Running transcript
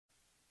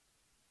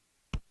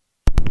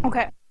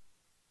Okay,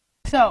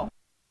 so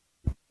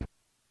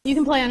you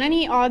can play on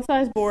any odd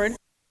size board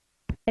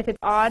if it's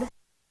odd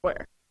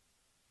square.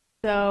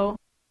 So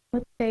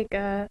let's take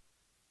a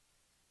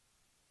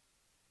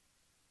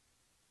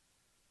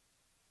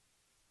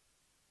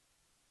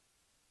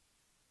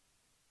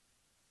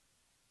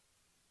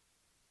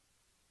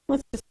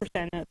let's just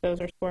pretend that those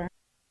are square.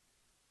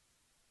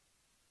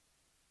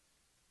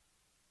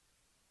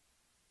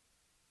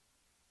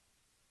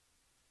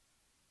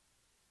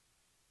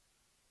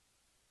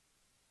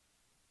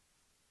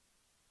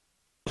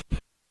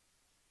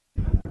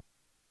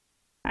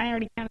 I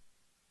already counted.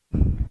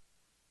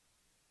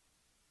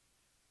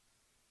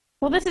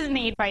 Well, this is an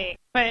 8x8,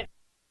 but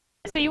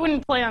so you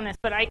wouldn't play on this,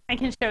 but I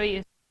can show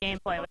you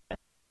gameplay with this.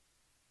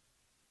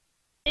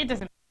 It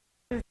doesn't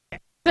matter.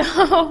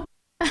 So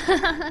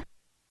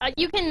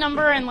you can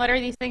number and letter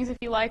these things if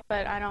you like,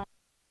 but I don't.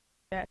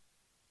 Yeah,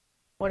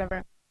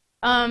 whatever.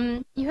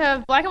 You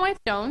have black and white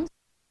stones.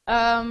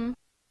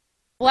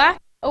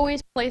 Black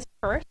always plays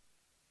first,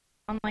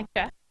 unlike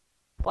chess.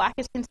 Black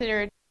is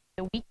considered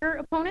the weaker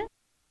opponent,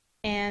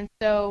 and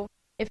so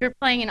if you're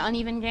playing an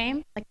uneven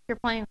game, like if you're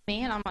playing with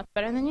me and I'm much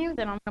better than you,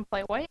 then I'm going to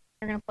play white,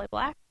 you're going to play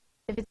black.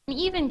 If it's an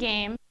even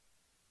game,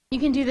 you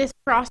can do this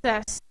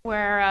process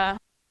where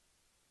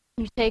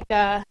you take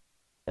the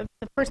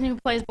person who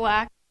plays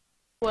black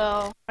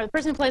or the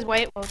person who plays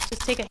white will just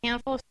take a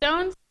handful of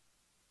stones,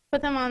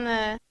 put their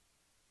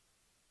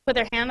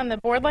hand on the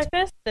board like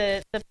this.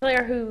 The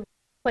player who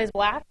plays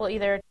black will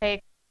either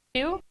take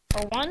 2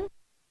 or 1,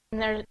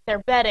 and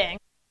they're betting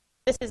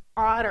this is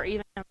odd or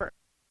even number.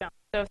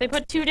 So if they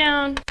put 2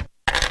 down,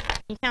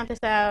 you count this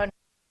out.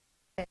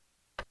 Okay.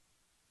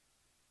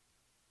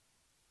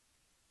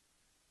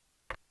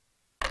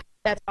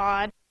 That's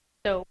odd.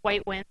 So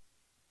white wins.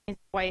 It's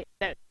white.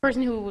 The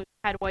person who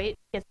had white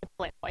gets to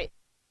play white.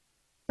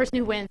 The person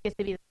who wins gets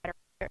to be the better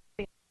player.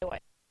 Gets to play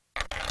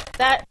white.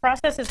 That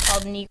process is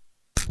called neat.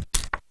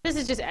 This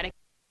is just etiquette.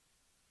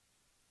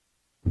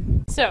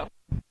 So,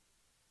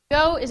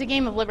 Go is a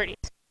game of liberties.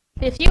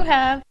 If you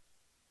have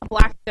a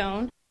black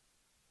stone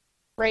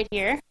right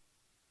here,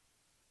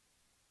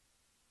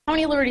 how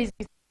many liberties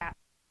do you have?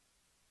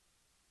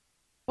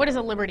 What is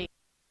a liberty?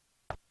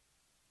 It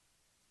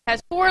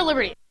has 4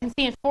 liberties. You can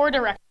see in 4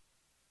 directions.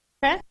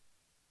 Okay?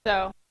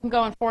 So you can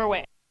go in 4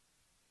 ways.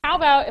 How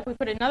about if we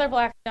put another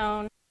black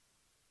stone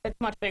that's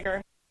much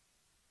bigger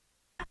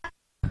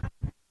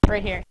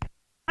right here?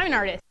 I'm an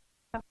artist.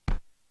 So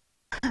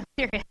I'm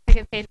serious. I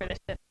get paid for this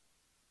shit.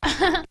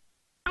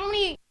 How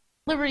many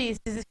liberties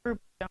does this group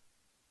have?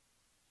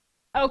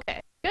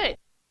 Okay, good.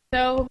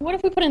 So what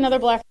if we put another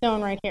black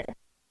stone right here?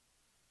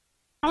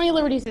 How many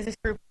liberties does this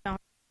group have?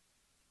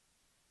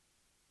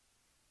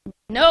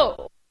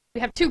 No.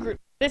 We have 2 groups.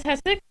 This has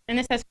 6 and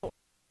this has 4.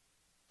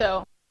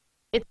 So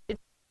it's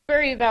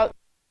very about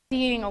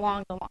seeing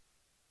along the line,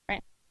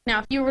 right? Now,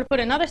 if you were to put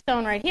another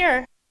stone right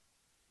here,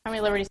 how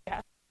many liberties do you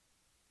have?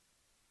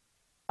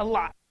 A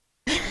lot.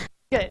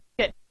 Good,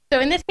 good. So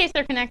in this case,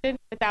 they're connected.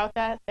 Without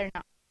that, they're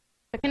not.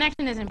 The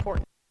connection is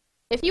important.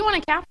 If you want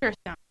to capture a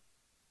stone,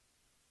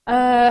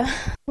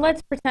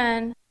 let's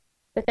pretend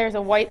that there's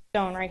a white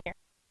stone right here.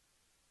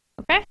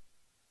 Okay?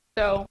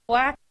 So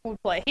black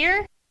would play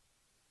here,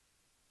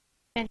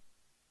 and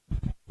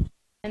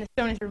the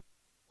stone is removed.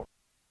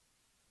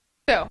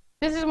 So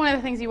this is one of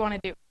the things you want to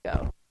do.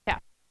 Go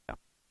capture the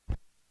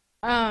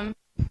stone.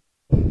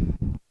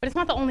 But it's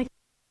not the only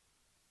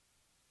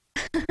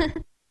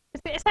thing.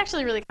 It's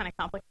actually really kind of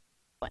complicated.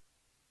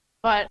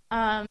 But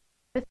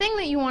the thing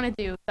that you want to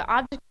do, the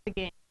object of the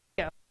game,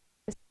 Go,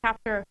 is to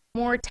capture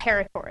more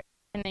territory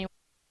than anyone.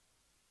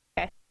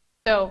 Okay?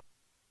 So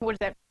what does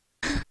that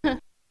mean?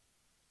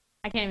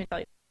 I can't even tell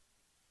you.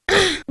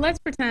 Let's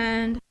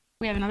pretend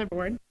we have another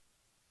board. I'm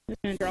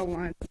just going to draw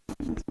lines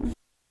on this one.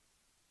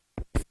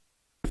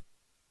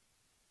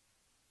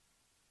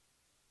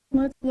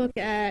 Let's look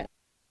at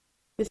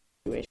this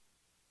situation.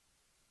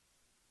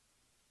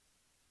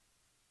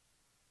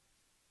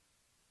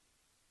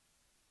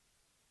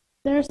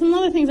 There are some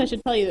other things I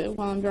should tell you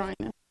while I'm drawing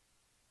this.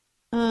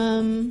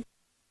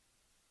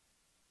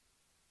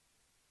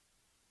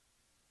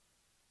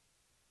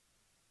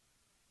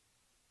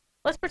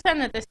 Let's pretend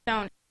that this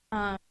stone,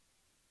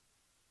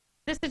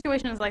 this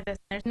situation is like this.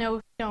 There's no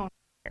stone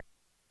here,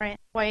 right?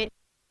 White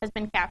has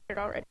been captured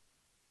already.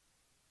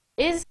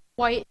 Is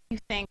white, you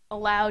think,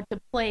 allowed to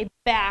play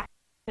back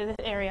to this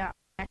area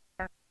next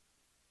turn?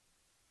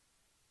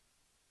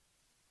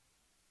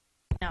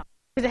 No,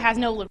 because it has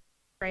no liberty,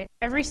 right?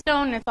 Every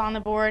stone that's on the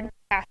board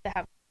has to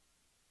have.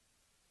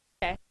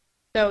 Okay,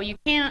 so you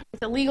can't.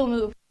 It's a legal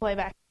move to play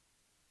back.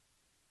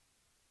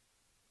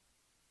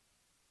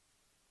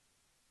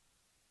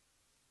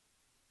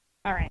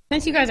 All right,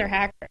 since you guys are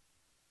hackers,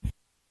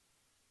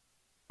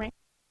 right?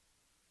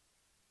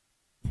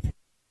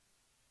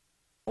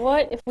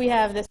 What if we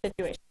have this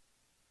situation?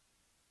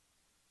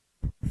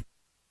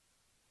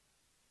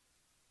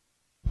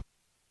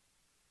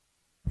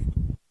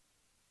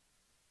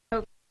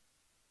 Okay.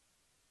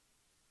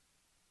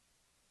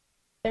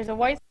 There's a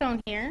white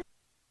stone here,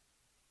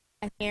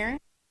 and here,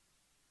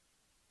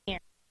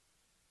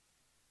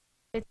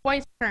 It's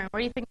white's turn. Where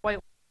do you think white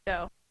will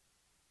go?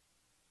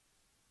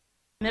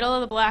 Middle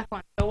of the black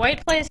one. So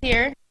white plays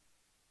here,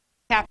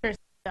 captures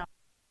the stone.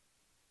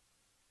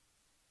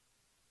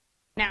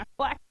 Now it's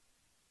black.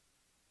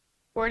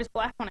 Where does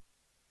black want to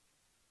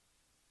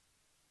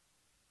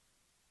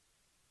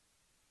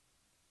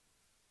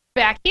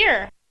go? Back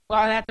here.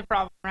 Well, that's a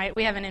problem, right?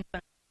 We have an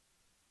infant.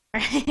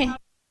 Right?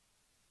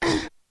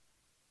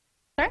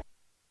 Sorry?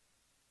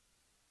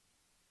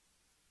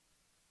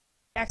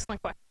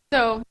 Excellent question.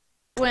 So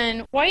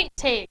when white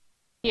takes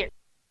here,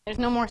 there's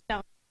no more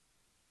stone,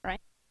 right?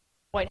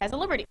 White has a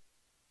liberty.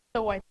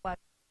 So white's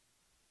left.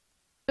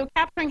 So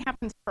capturing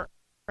happens first,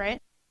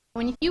 right?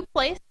 If you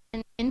place,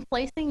 and in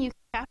placing you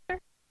can capture,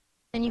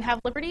 then you have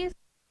liberties,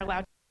 you're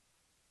allowed to.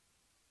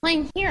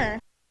 Playing here,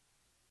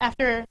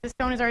 after the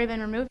stone has already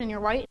been removed and you're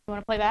white, you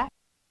want to play back,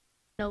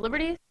 no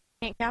liberties,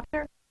 can't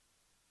capture.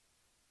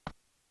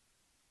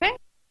 Okay?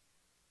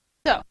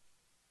 So,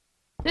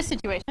 this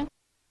situation,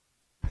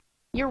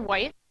 you're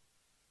white.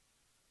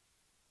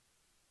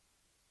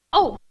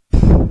 Oh,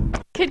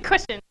 good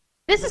question.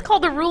 This is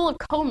called the rule of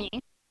Comey,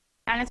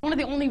 and it's one of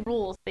the only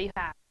rules that you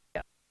have.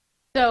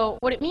 So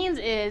what it means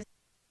is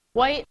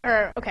white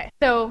plays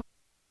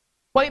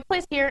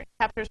here,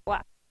 captures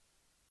black.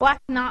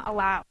 Black's not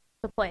allowed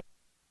to play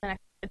the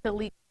next. It's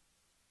illegal.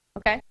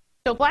 Okay?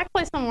 So black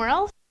plays somewhere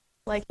else,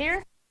 like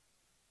here.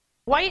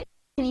 White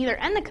can either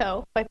end the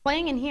ko by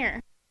playing in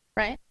here,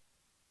 right?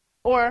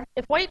 Or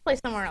if white plays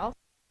somewhere else,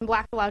 then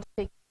black's allowed to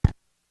take it.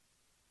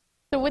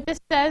 So what this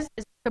says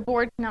is the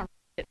board cannot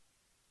reach it.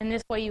 And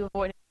this way you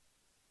avoid it.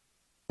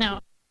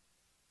 Now,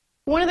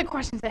 one of the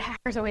questions that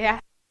hackers always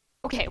ask,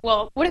 okay,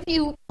 well, what if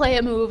you play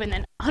a move and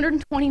then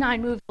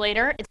 129 moves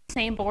later, it's the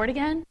same board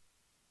again?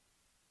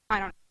 I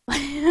don't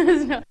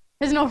know.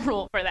 There's no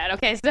rule for that,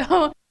 okay?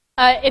 So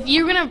if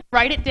you're going to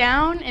write it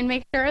down and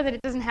make sure that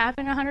it doesn't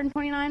happen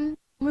 129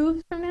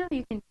 moves from now,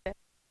 you can do it.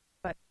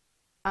 But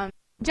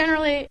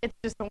generally, it's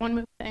just a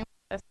one-move thing.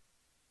 That's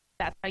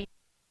how you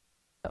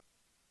go.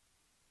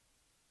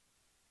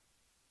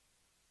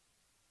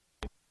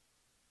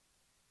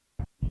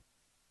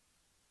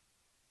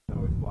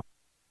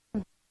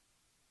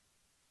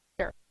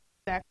 Sure,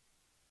 exactly.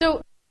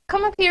 So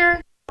come up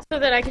here so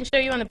that I can show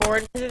you on the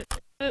board, because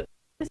this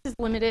is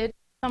limited in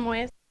some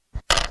ways.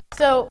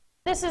 So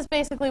this is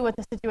basically what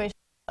the situation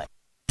is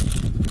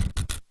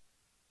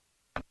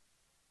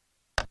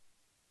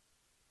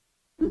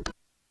like.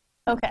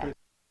 Okay.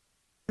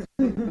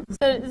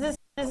 So this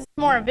is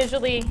more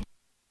visually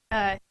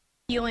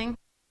healing.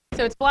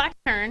 So it's black's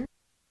turn,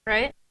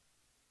 right?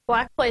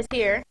 Black plays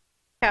here,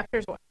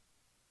 captures white.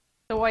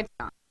 So white's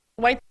gone.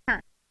 White's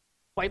turn.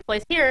 White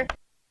plays here.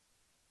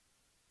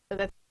 So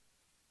that's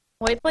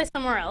white plays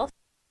somewhere else.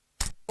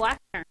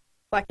 Black's turn.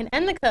 Black can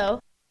end the ko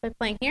by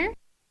playing here.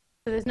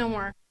 So there's no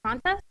more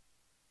contest.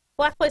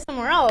 Black plays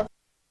somewhere else.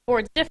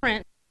 Board's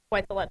different.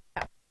 White's allowed to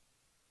capture.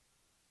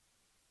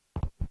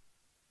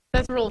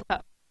 That's the rule of ko.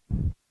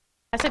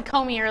 I said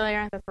Comey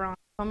earlier. That's wrong.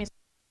 Comey's.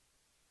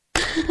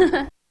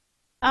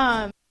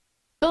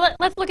 So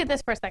let's look at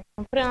this for a second.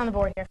 I'll put it on the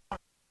board here.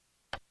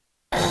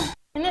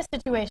 In this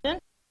situation,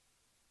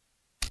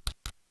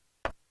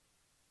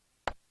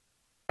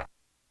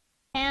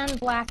 can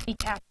black be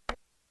captured?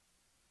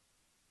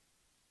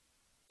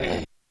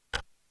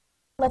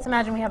 Let's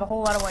imagine we have a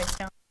whole lot of white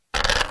stones.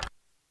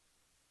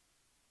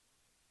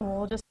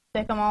 We'll just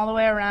stick them all the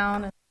way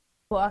around and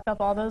block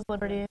up all those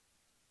liberties.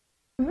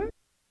 Mm-hmm.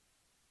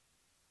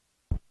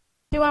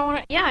 Do I want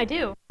to? Yeah, I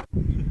do.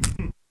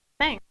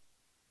 Thanks.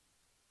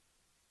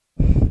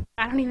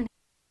 I don't even.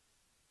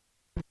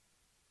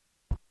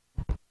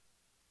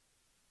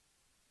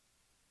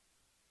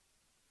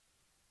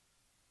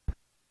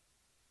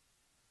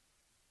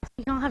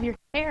 You don't have your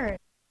chairs.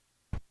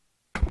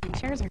 Your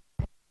chairs are.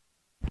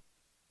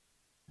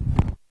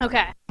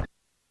 Okay.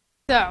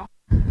 So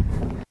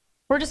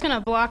we're just gonna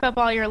block up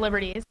all your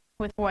liberties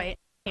with white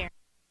here.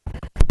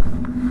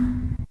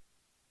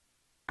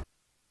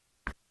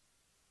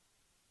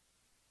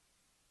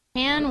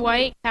 Can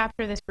white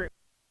capture this group?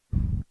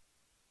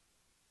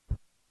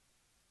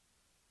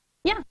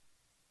 Yeah,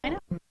 I know.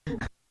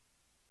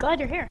 Glad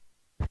you're here.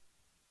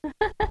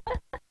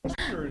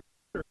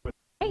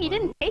 Hey, you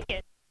didn't take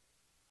it.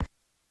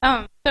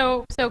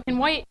 So can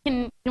white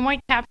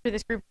capture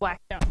this group black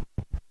stone?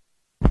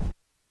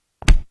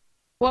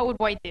 What would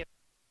white do?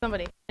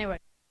 Somebody, anyway.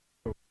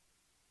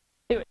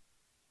 Do it.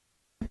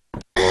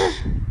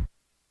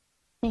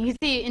 And you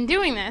see, in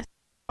doing this,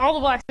 all the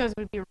black stones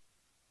would be removed,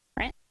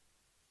 right?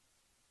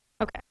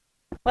 Okay.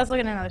 Let's look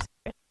at another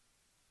situation.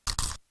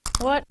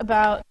 What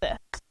about this?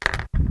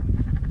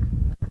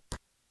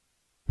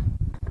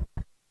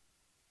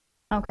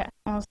 Okay,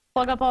 let's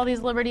plug up all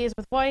these liberties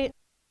with white.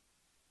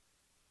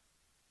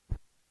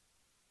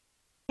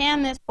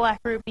 Can this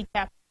black group be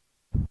captured?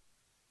 Who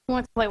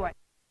wants to play white?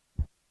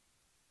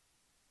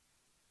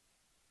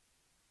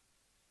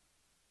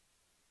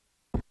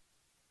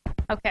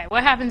 Okay,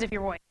 what happens if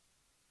you're white?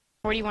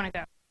 Where do you want to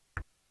go?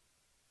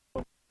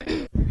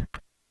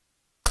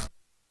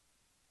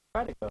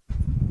 Try to go.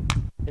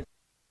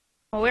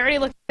 Well, we already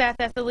looked at that.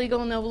 That's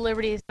illegal. No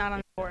liberties, not on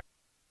the board.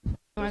 You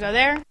want to go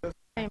there?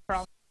 Same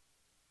problem.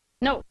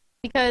 No,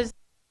 because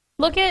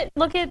look at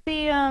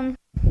the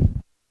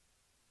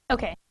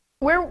okay.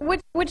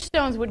 Which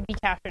stones would be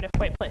captured if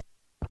white placed?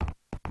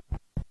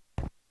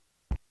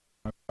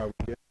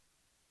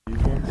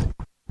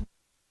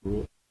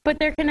 But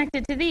they're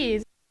connected to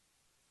these,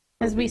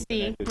 as we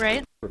see,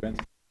 right?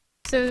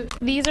 So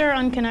these are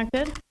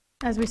unconnected,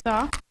 as we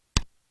saw,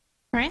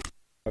 right?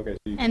 Okay.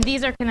 So and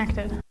these are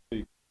connected. So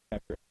you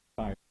capture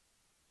time.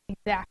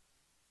 Exactly.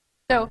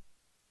 So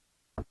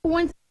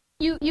once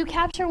you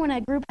capture when a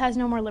group has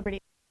no more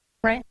liberties,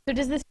 right? So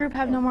does this group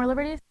have no more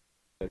liberties?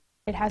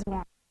 It has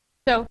one.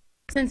 So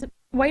since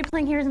white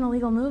playing here is an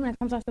illegal move and it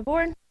comes off the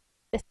board,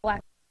 this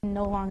black can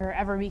no longer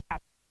ever be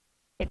captured.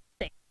 It's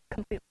safe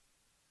completely.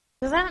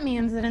 So that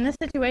means that in this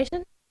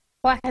situation,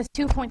 black has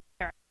 2 points of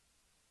terror.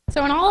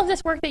 So in all of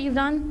this work that you've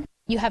done,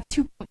 you have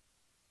 2 points.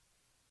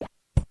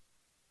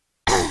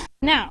 Yeah.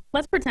 Now,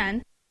 let's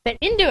pretend that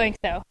in doing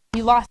so,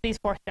 you lost these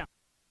 4 stones.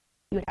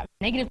 You would have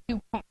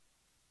 -2 points.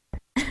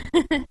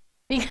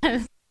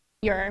 Because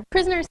your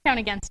prisoners count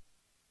against you.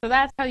 So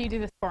that's how you do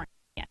the scoring.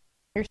 Yeah.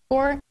 Your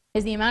score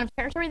is the amount of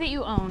territory that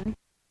you own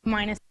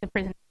minus the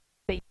prisoners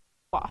that you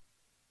lost.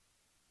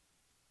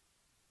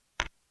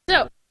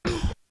 So,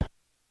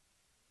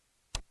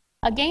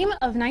 a game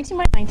of 19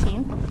 by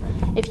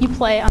 19, if you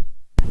play on,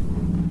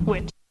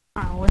 which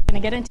we're going to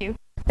get into,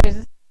 there's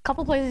a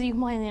couple places you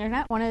can play on the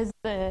internet. One is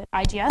the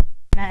IGS,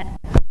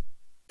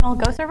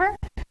 Go server.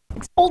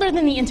 It's older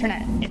than the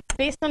internet. It's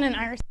based on an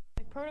Irish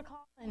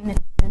protocol, and it's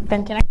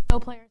been connected to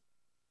players.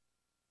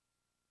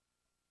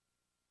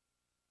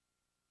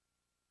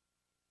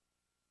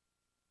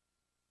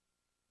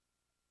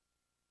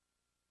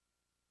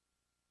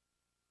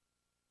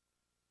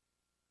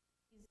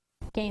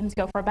 Games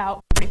go for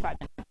about 45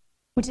 minutes,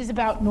 which is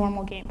about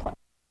normal gameplay.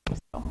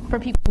 So for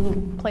people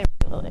who play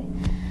regularly.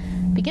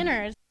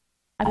 Beginners,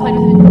 I played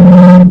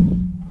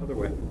with Other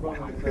way.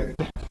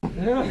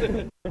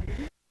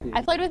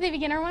 I played with the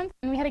beginner ones,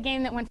 and we had a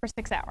game that went for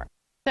 6 hours.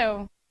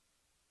 So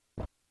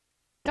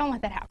don't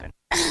let that happen.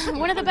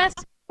 One of the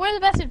best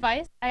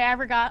advice I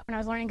ever got when I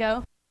was learning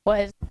Go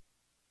was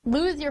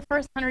lose your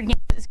first 100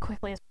 games as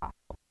quickly as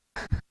possible.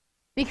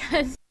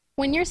 Because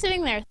when you're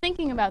sitting there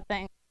thinking about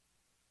things,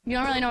 you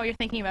don't really know what you're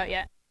thinking about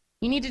yet.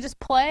 You need to just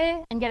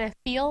play and get a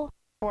feel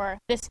for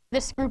this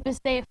group is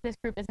safe, this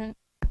group isn't.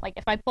 Like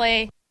if I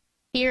play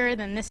here,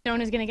 then this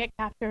stone is going to get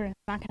captured and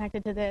it's not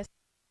connected to this.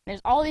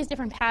 There's all these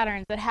different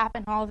patterns that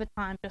happen all the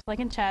time, just like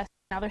in chess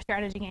and other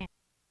strategy games.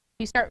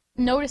 You start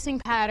noticing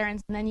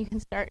patterns, and then you can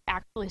start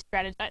actually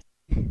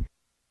strategizing.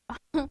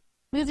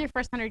 Lose your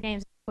first 100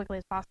 games as quickly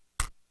as possible.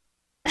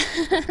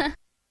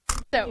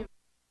 So,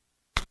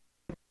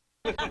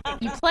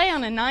 you play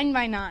on a 9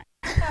 by 9.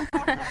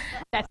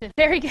 That's a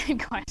very good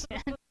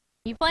question.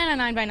 You play on a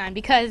 9 by 9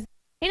 because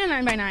in a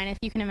 9 by 9, if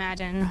you can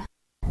imagine,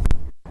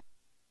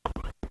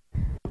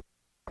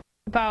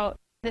 about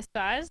this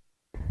size,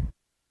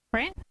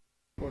 right?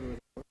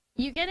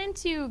 You get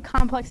into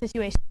complex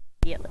situations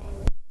immediately,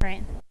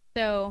 right?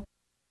 So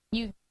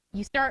you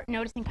start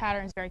noticing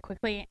patterns very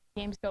quickly.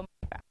 Games go much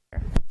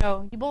faster.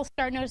 So you both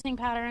start noticing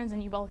patterns,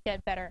 and you both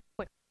get better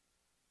quickly.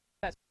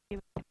 That's what you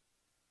do.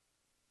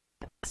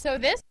 So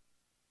this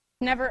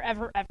never,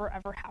 ever, ever,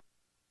 ever happens.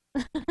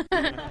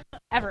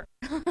 Ever.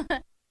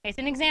 It's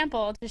an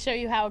example to show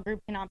you how a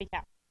group cannot be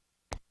captured.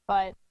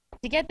 But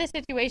to get this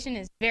situation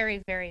is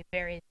very, very,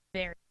 very,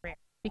 very rare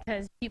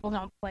because people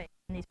don't play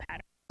in these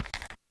patterns.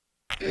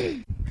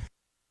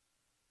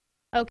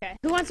 Okay,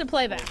 who wants to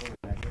play that?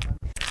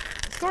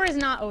 The score is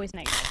not always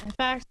negative. In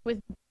fact, with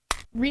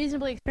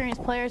reasonably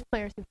experienced players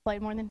who've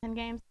played more than 10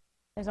 games,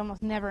 there's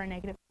almost never a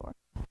negative score.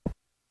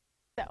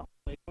 So,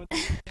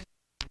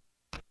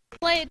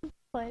 played.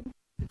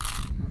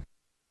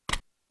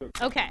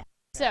 Okay,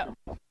 so,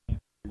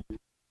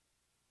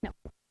 no.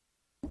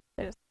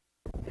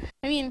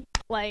 I mean,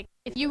 like,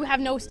 if you have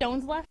no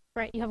stones left,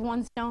 right, you have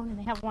 1 stone, and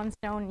they have 1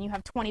 stone, and you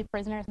have 20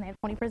 prisoners, and they have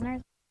 20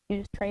 prisoners, you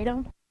just trade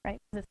them, right,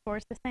 because the score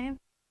is the same,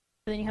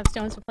 so then you have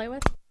stones to play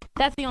with.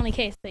 That's the only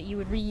case that you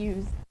would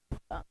reuse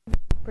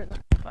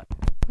prisoners, but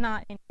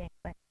not in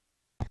gameplay.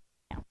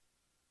 Yeah.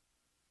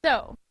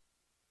 So,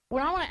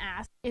 what I want to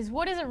ask is,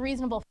 what is a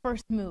reasonable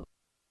first move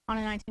on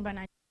a 19 by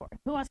 19 board?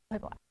 Who wants to play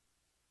black?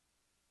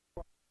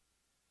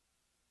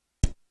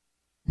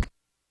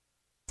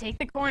 Take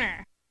the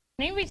corner.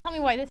 Can anybody tell me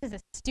why this is a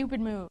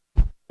stupid move?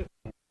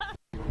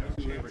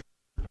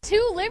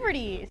 2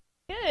 liberties.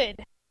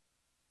 Good.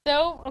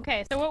 So,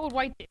 okay, so what would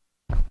white do?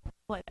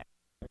 Play there.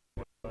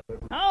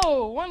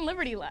 Oh, 1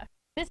 liberty left.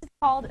 This is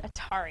called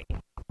Atari.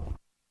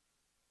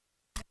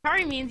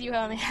 Atari means you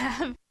only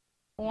have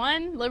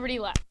 1 liberty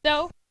left.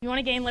 So, you want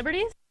to gain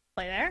liberties?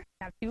 Play there.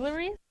 Have 2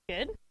 liberties.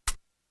 Good.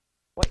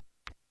 Wait.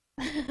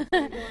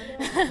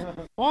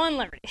 1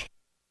 liberty.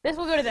 This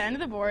will go to the end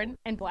of the board,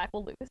 and black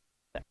will lose.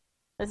 So,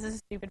 this is a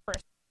stupid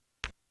first.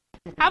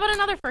 How about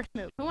another first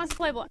move? Who wants to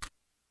play black?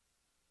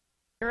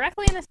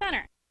 Directly in the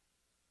center.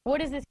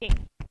 What is this game?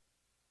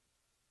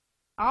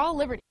 All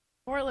liberties.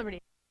 4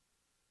 liberties.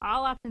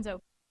 All options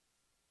open.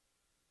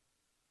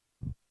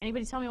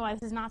 Anybody tell me why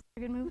this is not such a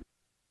good move?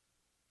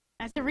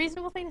 That's a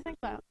reasonable thing to think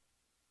about.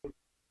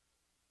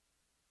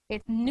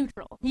 It's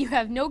neutral. You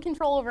have no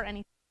control over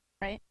anything,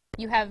 right?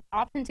 You have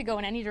option to go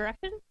in any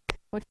direction,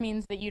 which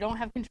means that you don't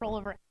have control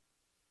over it.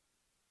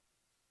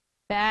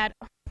 Bad,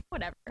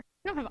 whatever. You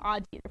don't have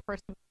odds either,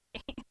 first move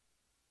of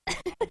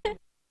the game.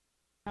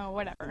 Oh,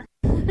 whatever.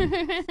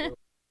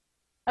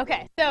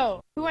 Okay,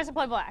 so who wants to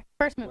play black?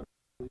 First move.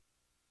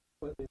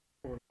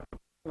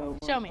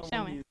 Show me.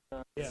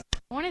 Yeah.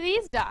 One of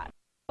these dots.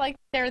 Like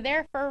they're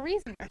there for a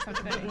reason or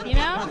something, you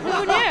know?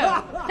 Who knew?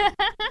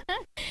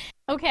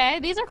 Okay,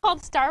 these are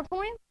called star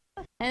points,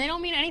 and they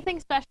don't mean anything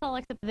special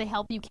except that they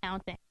help you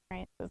count things,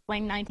 right? So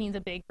playing 19 is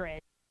a big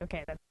grid.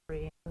 Okay, that's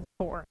 3, that's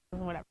 4,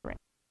 whatever, right?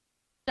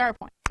 Star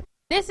point.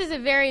 This is a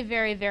very,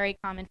 very, very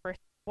common first.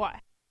 Why?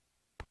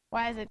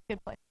 Why is it a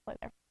good place to play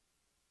there?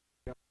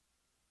 Yep.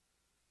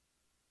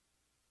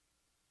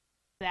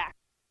 Exactly.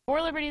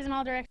 4 liberties in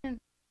all directions.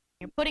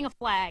 You're putting a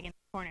flag in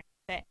the corner.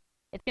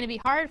 It's going to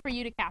be hard for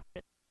you to capture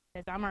this,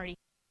 because I'm already here.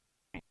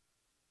 Right?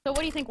 So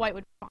what do you think white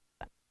would respond to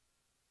that?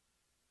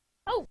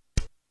 Oh!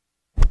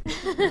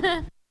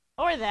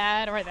 or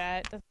that.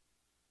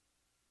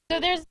 So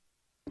there's...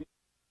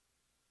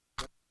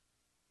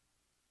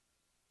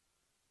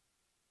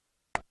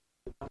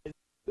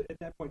 At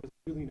that point, it's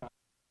really not.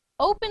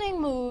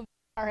 Opening moves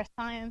are a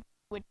science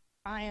which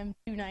I am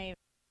too naive.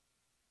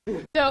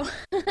 So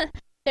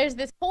there's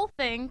this whole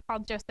thing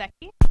called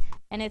Joseki,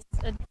 and it's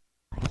a...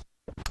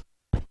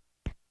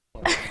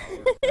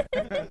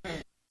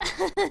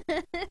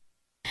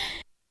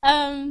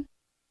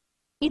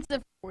 It's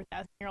a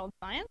 4,000-year-old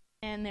science,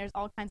 and there's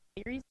all kinds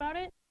of theories about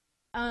it.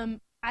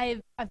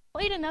 I've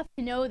played enough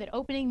to know that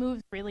opening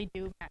moves really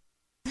do matter.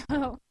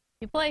 So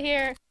you play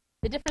here,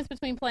 the difference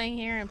between playing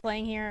here and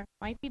playing here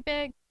might be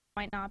big,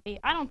 might not be.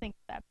 I don't think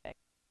it's that big.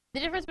 The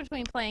difference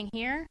between playing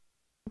here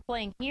and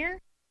playing here,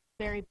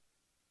 very,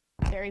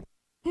 very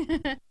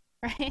big.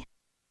 Right?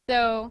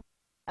 So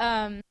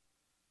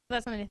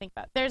that's something to think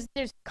about. There's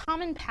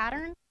common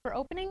patterns for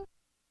opening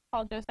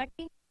called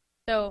Joseki.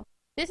 So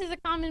this is a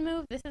common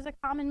move, this is a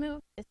common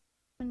move, this is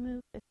a common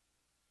move, this is a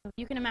common move.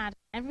 You can imagine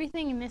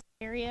everything in this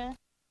area is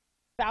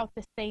about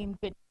the same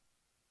good,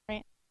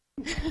 right?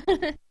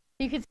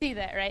 You can see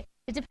that, right?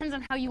 It depends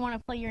on how you want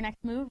to play your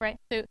next move, right?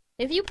 So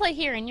if you play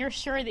here and you're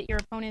sure that your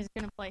opponent is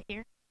going to play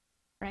here,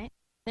 right?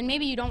 Then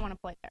maybe you don't want to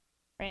play there,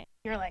 right?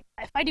 You're like,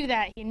 if I do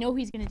that, you know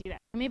he's going to do that.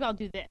 So maybe I'll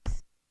do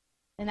this.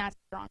 And that's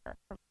stronger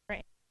for me,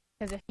 right?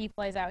 Because if he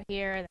plays out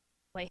here, then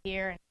I play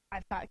here, and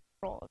I've got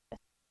control of this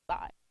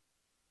side.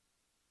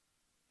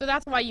 So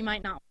that's why you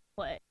might not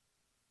play.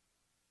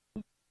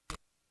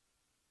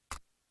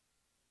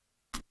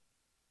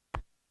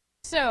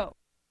 So,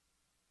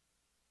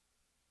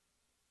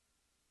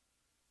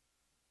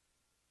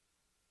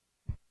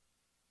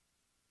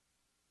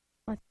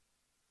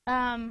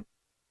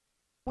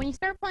 when you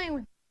start playing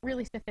with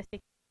really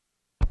sophisticated,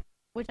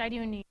 which I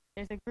do need,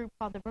 there's a group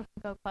called the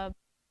Brooklyn Go Club.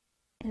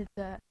 It's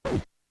a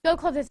Go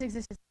Club that's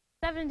existed since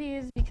the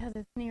 70s because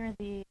it's near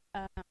the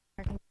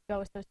American Go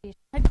Association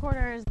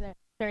headquarters. They're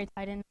very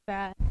tied into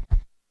that.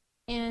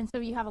 And so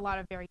you have a lot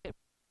of very good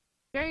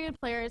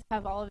players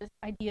have all of these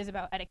ideas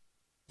about etiquette.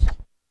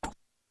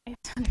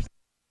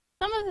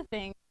 Some of the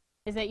things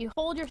is that you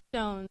hold your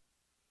stones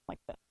like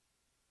this.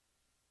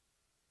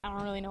 I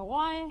don't really know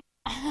why.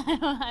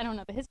 I don't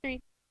know the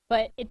history,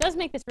 but it does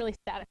make this really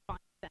satisfying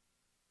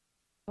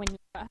when you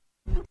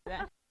do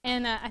that.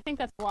 And I think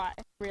that's why,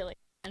 really, at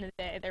the end of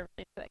the day, they're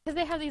really good. Because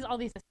they have all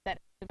these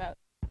aesthetics about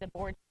the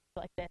board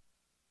like this.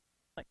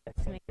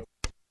 To make it.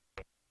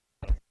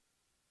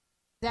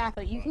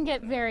 Exactly. You can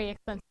get very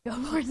expensive Go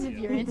boards if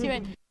you're into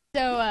it.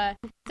 So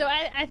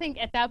I think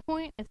at that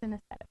point, it's an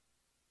aesthetic.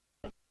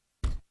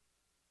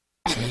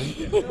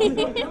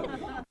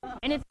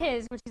 And it's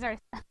his, which he's already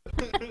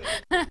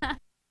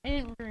I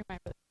didn't remember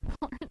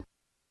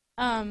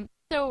this.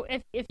 So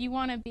if you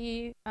want to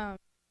be,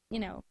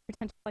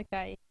 pretentious like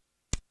that,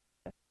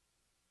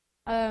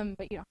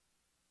 but you know.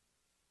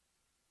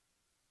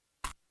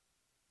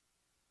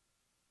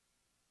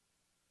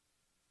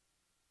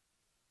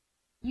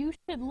 You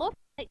should look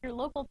at your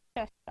local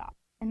chess shop,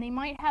 and they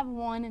might have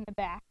one in the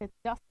back that's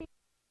dusty.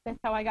 That's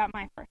how I got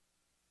my first.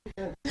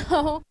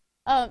 So,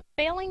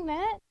 failing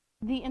that,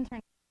 the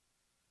internet.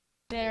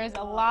 There's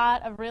a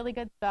lot of really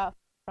good stuff,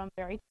 from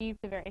very cheap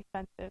to very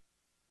expensive.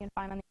 You can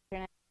find on the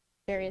internet,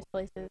 various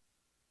places.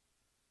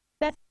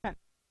 That's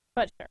expensive,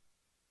 but sure.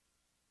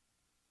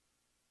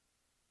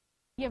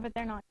 Yeah, but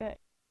they're not good.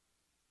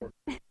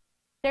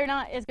 They're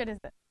not as good as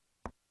this.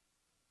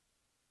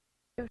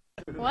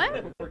 What?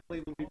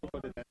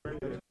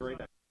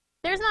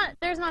 There's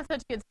not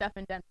such good stuff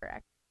in Denver,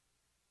 actually.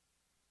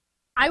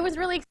 I was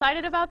really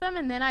excited about them,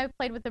 and then I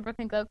played with the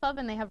Brooklyn Go Club,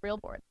 and they have real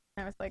boards.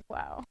 And I was like,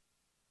 wow.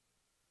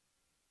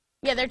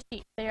 Yeah, they're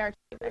cheap. They are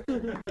cheap,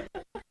 actually.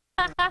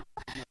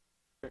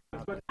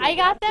 I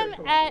got them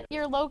at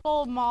your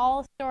local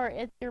mall store.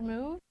 It's Your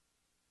Move.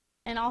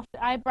 And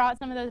I brought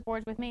some of those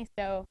boards with me,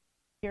 so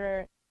if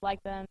you're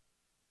like them,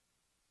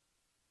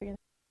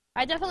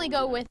 I definitely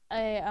go with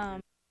a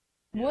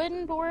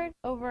wooden board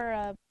over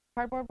a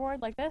cardboard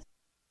board like this.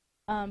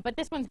 But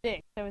this one's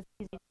big, so it's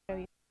easy to show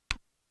you.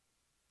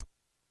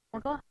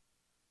 Orkla?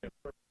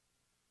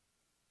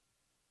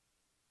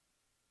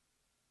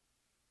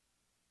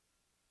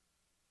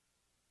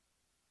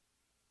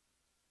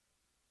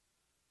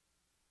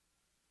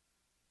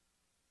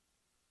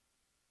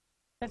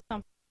 That's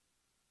something.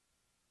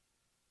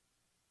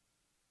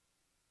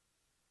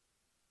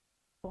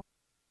 Cool.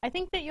 I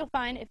think that you'll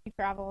find if you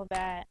travel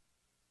that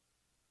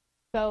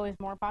Go is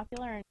more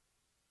popular in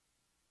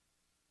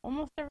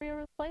almost every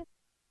other place.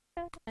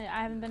 I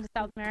haven't been to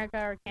South America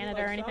or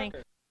Canada or anything.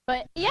 Soccer.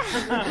 But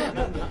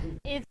yeah,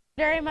 it's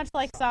very much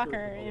like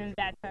soccer in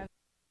that sense.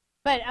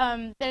 But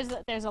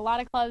there's a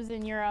lot of clubs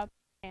in Europe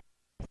and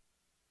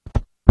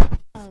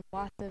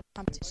lots of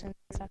competition and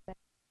stuff there.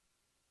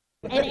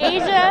 In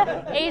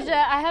Asia,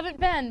 I haven't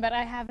been, but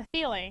I have a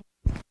feeling.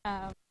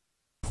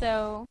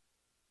 So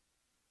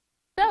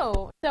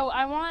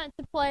I want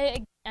to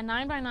play a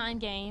 9x9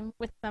 game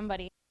with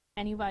somebody,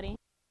 anybody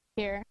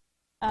here,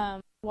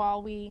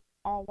 while we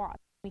all watch.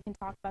 We can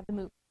talk about the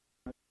movie.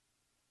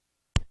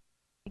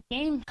 The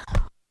game.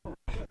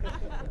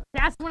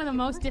 That's one of the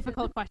most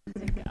difficult questions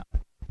to get up.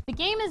 The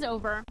game is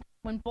over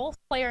when both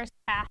players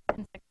pass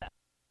in success.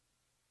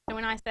 So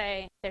when I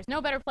say, there's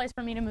no better place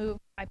for me to move,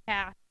 I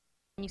pass.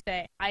 And you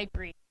say, I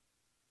agree,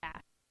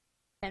 pass.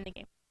 Then the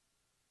game.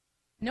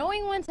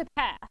 Knowing when to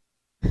pass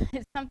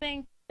is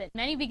something that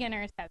many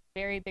beginners have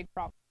very big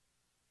problems.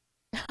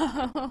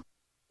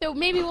 So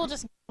maybe we'll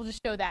just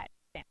show that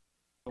as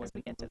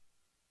we get to it.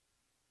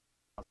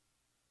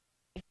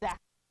 Exactly.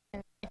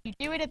 And if you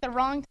do it at the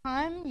wrong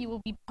time, you will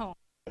be pwned.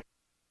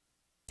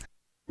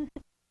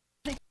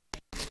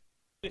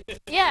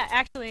 Yeah,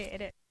 actually,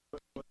 it is.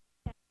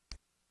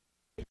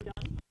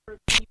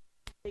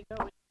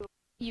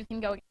 You can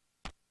go again.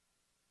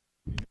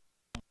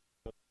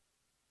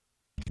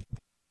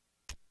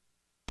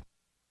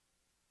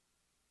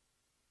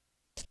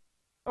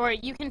 Or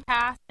you can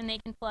pass and they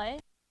can play,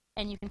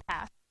 and you can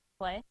pass and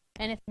play.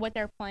 And if what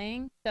they're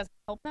playing doesn't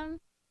help them,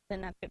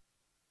 then that's good.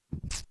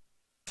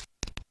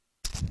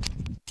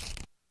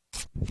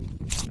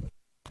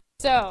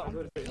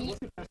 So,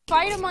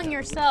 fight among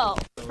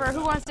yourselves for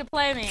who wants to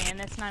play me in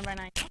this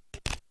 9x9.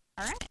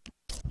 Alright?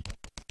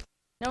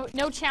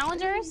 No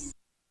challengers?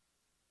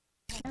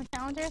 No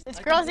challengers? It's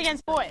girls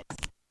against boys.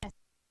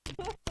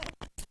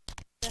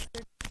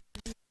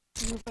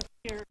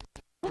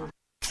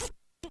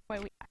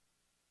 Wait,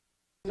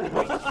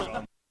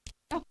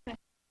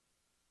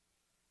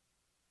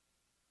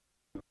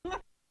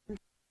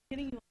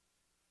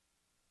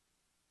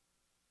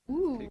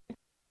 Ooh.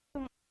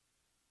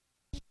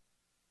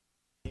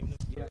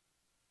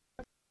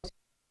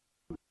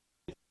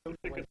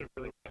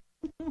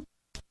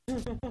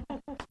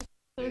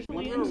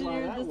 Socially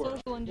engineered, the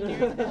social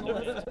engineering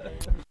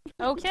panelist.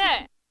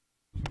 Okay.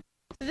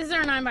 So this is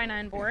our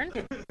 9x9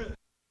 board.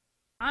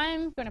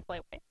 I'm going to play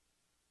away.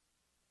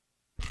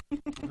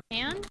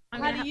 And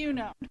How do you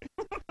know?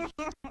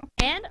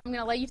 And I'm going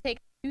to let you take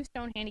 2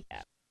 stone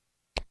handicap.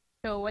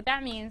 So what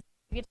that means,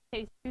 you get to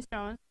take 2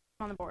 stones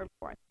on the board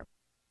before I start.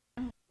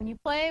 When you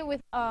play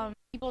with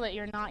people that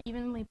you're not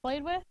evenly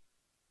played with,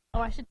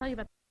 I should tell you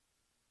about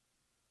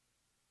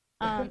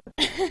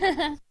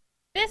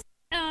this.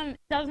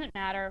 Doesn't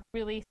matter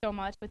really so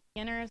much with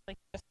beginners. Like,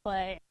 just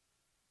play.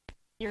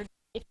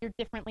 If you're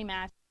differently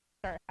matched,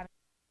 start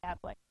having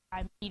like,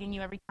 I'm beating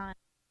you every time.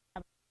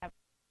 Have a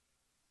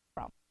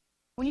problem.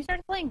 When you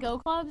start playing Go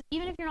clubs,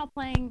 even if you're not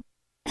playing,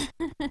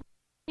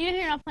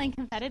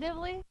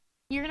 competitively,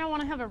 you're gonna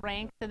want to have a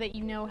rank so that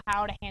you know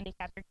how to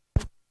handicap your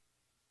kids.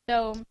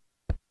 So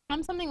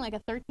I'm something like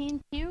a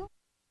 13Q,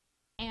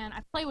 and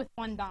I play with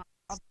 1 Don.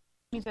 Which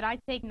means that I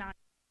take 9.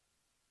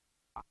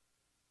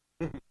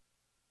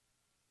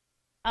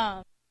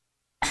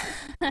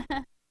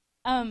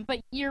 But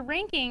your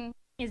ranking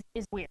is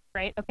weird,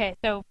 right? Okay,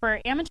 so for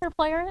amateur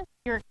players,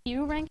 your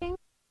Q ranking,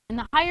 and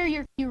the higher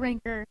your Q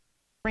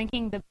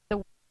ranking, the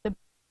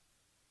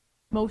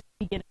most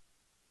beginner,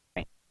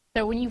 right?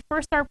 So when you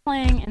first start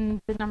playing, and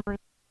the numbers,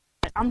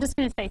 I'm just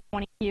gonna say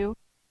 20Q. So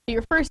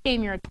your first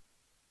game, you're a 20.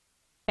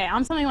 Okay,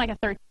 I'm something like a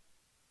 13.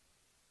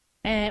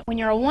 And when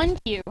you're a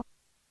 1Q,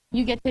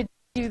 you get to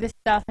do this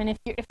stuff, and if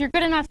you're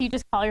good enough, you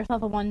just call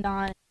yourself a 1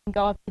 Don and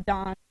go up to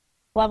Don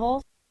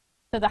levels.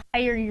 So the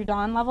higher your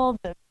Don level,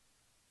 the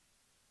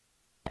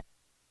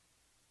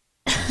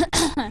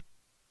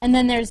and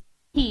then there's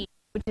P,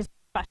 which is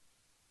professional.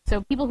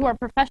 So people who are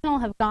professional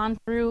have gone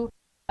through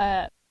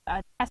a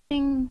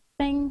testing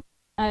thing.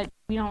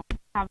 We don't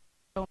have,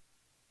 but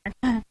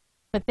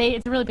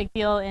it's a really big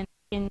deal in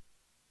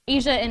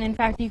Asia, and in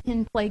fact, you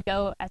can play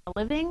Go as a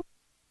living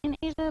in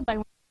Asia by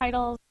winning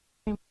titles.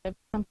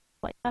 Some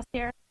play test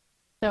here,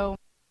 so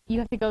you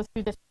have to go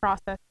through this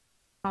process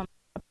of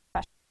a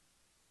professional.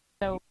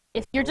 So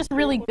if you're just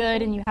really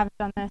good and you haven't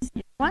done this,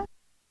 what?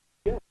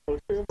 Yeah,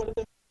 poster in front of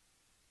them.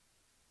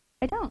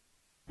 I don't,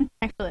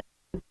 actually.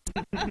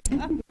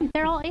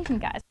 They're all Asian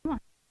guys. Come on.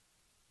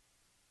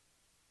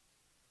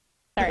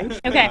 Sorry.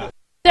 Okay.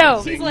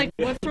 So He's like,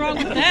 what's wrong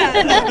with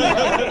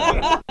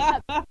that?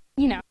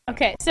 you know,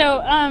 okay.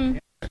 So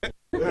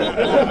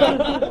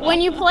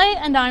when you play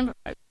a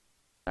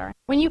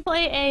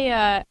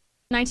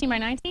 19 by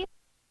 19,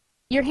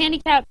 your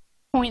handicap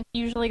points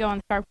usually go on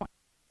the star point.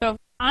 So if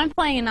I'm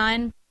playing a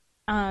 9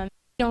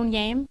 stone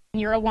game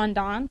and you're a 1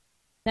 Don,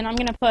 then I'm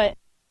gonna put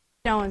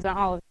stones on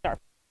all of the star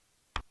points.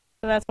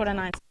 So that's what a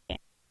 9 stone game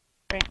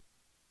is, right?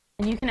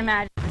 And you can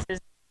imagine this is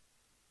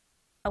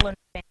a limit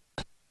game.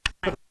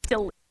 I'm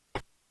still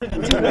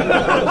fucking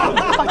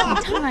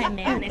time,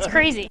 man. It's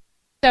crazy.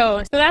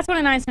 So that's what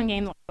a 9 stone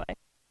game looks like.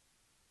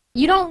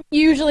 You don't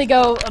usually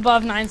go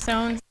above 9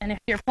 stones, and if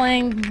you're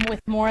playing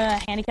with more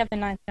handicap than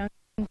 9 stones,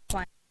 you can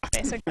play,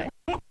 basically.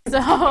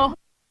 So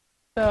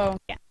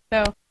yeah.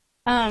 So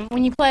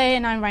when you play a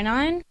 9 by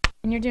 9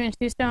 and you're doing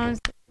 2 stones,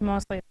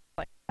 mostly it's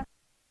like that.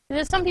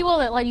 There's some people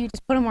that let you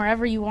just put them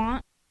wherever you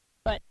want,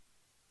 but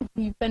if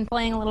you've been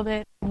playing a little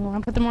bit and you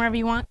want to put them wherever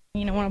you want,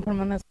 you don't want to put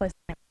them in this place.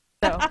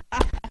 So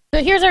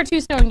here's our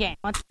 2 stone game.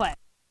 Let's play.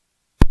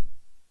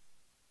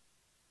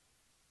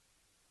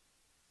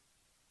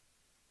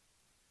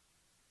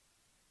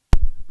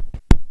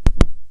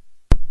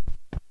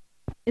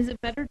 Is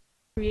it better to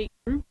create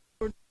groups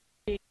or to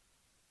create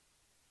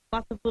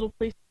lots of little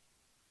places?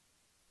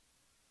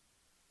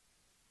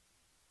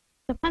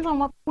 Depends on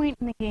what point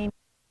in the game.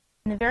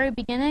 In the very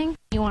beginning,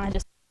 you want to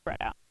just spread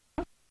out.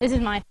 This is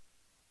my.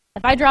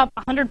 If I drop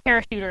 100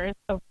 parachuters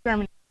over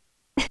Germany,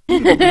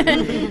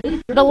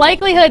 the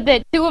likelihood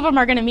that 2 of them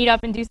are going to meet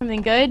up and do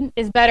something good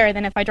is better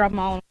than if I drop them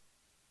all.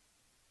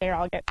 They're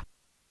all good.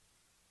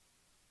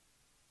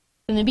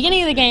 In the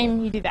beginning of the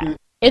game, you do that.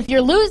 If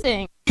you're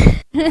losing,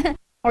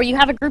 or you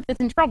have a group that's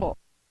in trouble,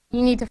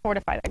 you need to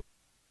fortify that group.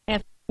 And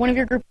if one of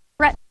your groups is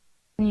threatened,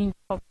 then you need to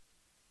focus.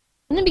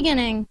 In the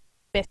beginning,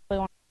 basically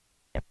want to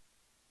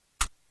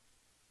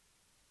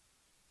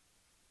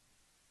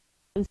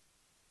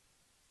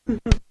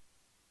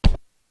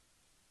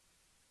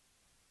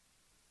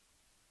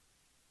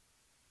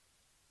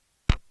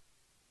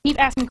keep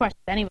asking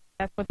questions anyway.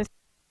 That's what this is.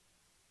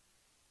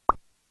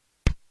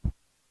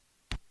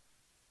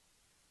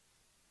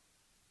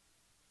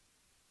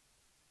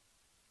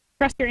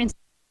 Trust your instinct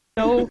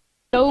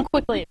so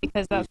quickly,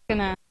 because that's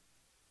gonna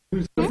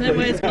Is that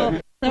why it's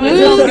called?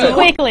 lose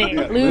quickly.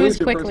 Lose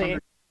quickly.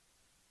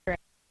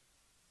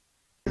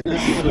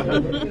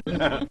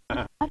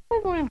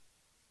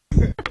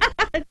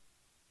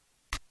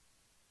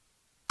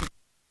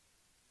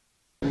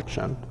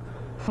 Sean.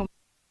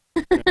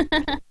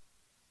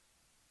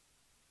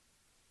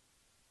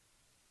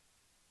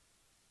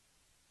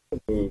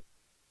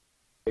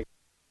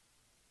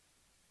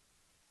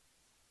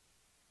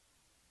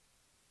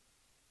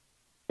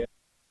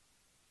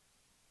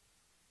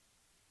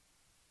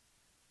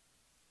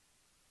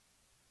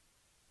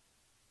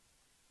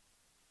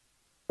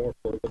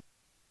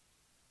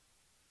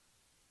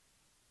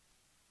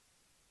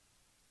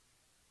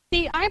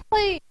 See, I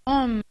play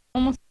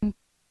almost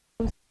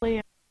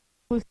exclusively,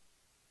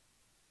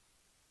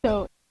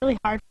 so it's really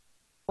hard to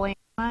explain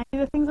why I do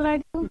the things that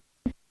I do.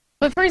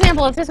 But for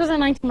example, if this was a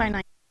 19 by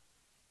 19,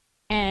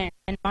 and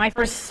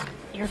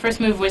your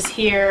first move was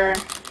here,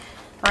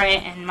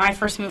 right? And my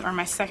first move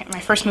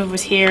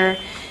was here,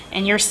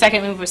 and your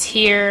second move was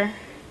here.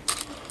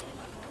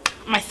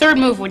 My third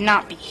move would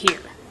not be here.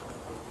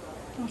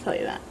 I'll tell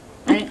you that,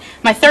 right?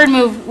 My third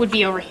move would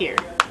be over here,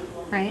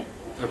 right?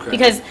 Okay.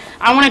 Because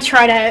I want to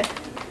try to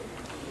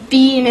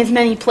be in as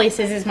many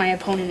places as my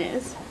opponent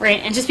is, right?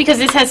 And just because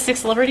this has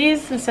 6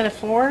 liberties instead of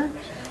 4,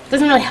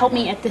 doesn't really help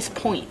me at this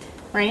point,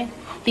 right?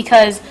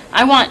 Because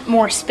I want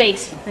more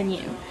space than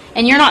you.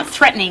 And you're not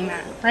threatening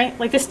that, right?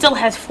 Like, this still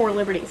has 4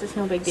 liberties. It's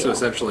no big deal. So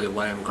essentially a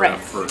land grab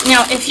Right. first.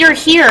 Now, if you're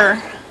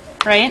here,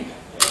 right,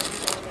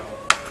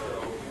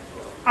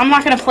 I'm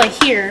not going to play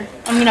here.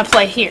 I'm going to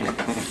play here,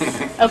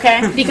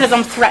 okay? Because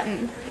I'm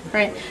threatened,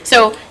 right?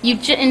 So in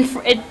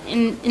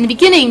the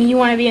beginning, you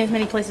want to be in as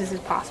many places as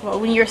possible.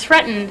 When you're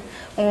threatened,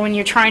 or when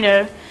you're trying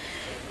to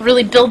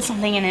really build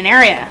something in an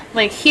area,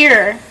 like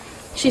here,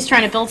 she's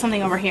trying to build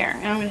something over here,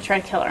 and I'm going to try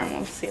to kill her, and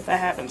we'll see if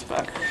that happens,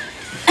 but...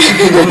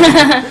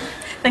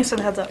 Thanks for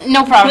the heads up.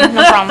 No problem,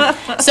 no problem.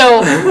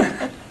 So,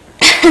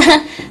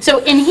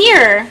 so in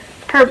here,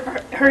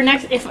 her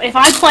next, if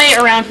I play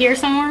around here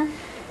somewhere,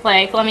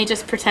 like, let me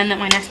just pretend that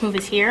my next move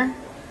is here,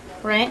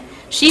 right?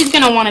 She's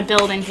going to want to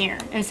build in here,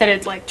 instead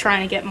of, like,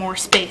 trying to get more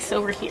space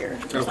over here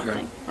or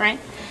something, right?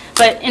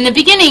 But in the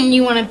beginning,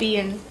 you want to be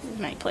in as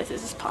many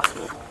places as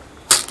possible.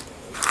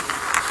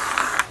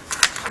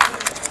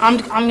 I'm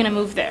going to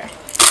move there.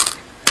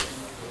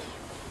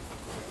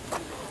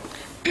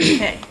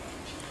 Okay.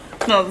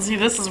 No, see,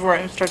 this is where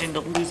I'm starting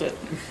to lose it.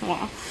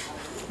 Well,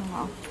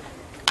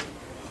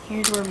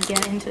 here's where we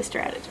get into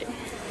strategy.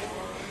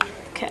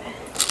 Okay.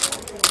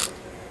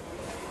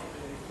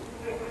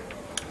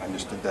 I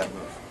understood that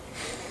move.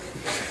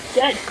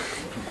 Good.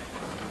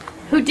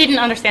 Who didn't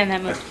understand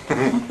that move?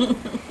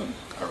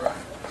 All right.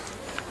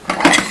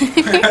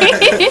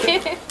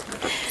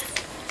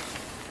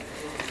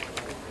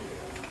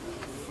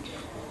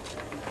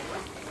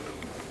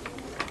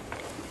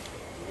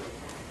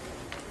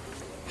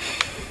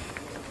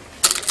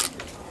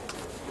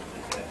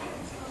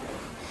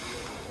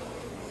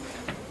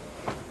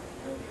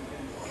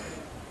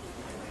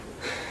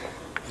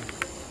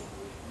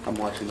 I'm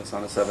watching this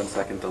on a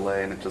 7-second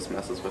delay and it just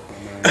messes with my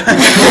mind.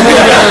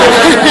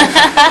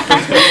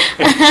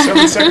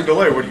 7-second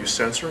delay, what are you,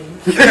 censoring?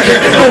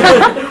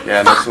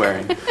 Yeah, no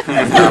swearing.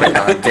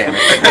 God damn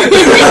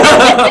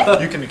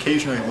it. You can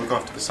occasionally look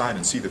off to the side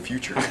and see the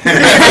future.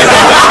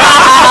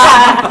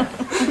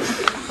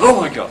 Oh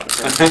my god.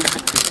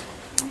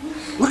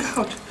 Look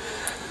out.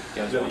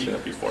 Yeah, I was watching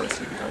that before I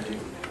see behind you.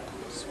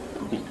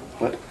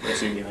 What? I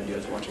assume behind you, I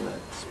was watching that.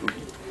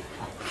 Spooky.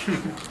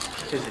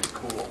 Because it's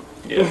cool.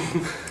 Yeah.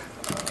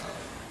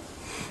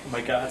 Oh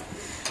my god.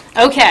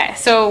 Okay,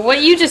 so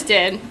what you just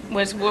did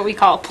was what we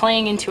call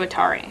playing into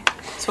Atari.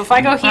 So if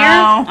I go here,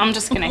 Wow. I'm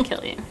just going to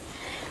kill you.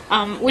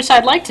 Which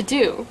I'd like to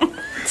do.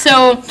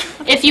 So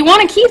if you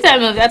want to keep that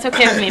move, that's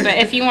okay with me. But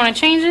if you want to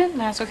change it,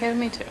 that's okay with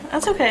me too.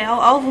 That's okay.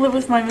 I'll live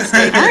with my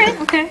mistake. All right,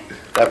 okay.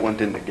 That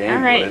went in the game, All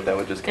right. would it? That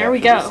would just There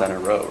we capture the go. center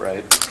row,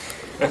 right?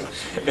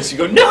 As you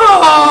go,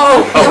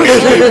 no!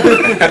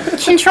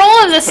 Control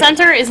of the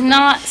center is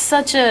not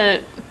such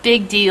a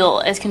big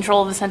deal as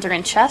control of the center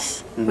in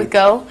chess with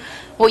Go.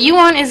 What you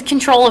want is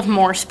control of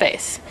more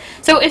space.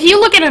 So if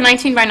you look at a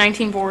 19 by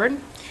 19 board,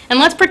 and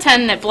let's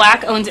pretend that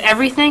black owns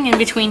everything in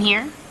between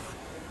here,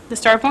 the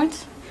star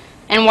points,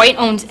 and white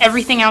owns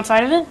everything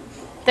outside of it,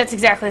 that's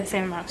exactly the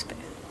same amount of space.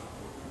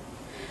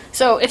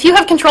 So if you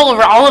have control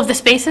over all of the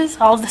spaces,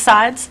 all of the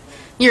sides,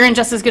 you're in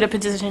just as good a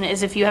position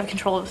as if you have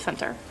control of the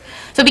center.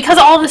 So because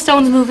all of the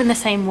stones move in the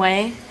same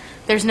way,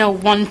 there's no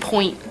one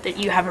point that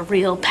you have a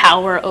real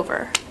power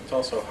over. It's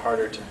also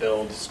harder to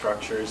build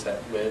structures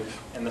that live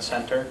in the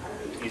center.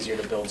 It's easier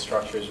to build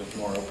structures with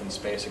more open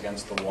space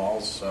against the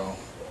walls, so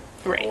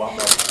Right. a lot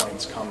more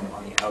points come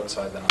on the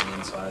outside than on the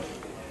inside.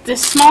 The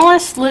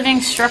smallest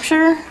living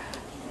structure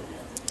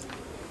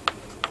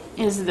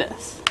is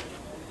this.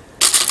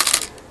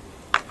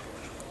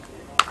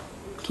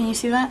 Can you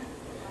see that?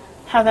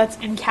 How that's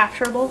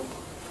incapturable?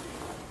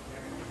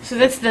 So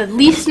that's the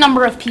least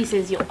number of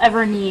pieces you'll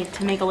ever need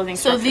to make a living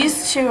So structure.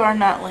 these two are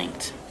not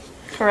linked,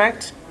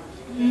 correct?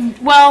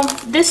 Well,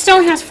 this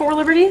stone has 4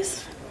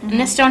 liberties, and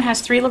this stone has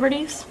 3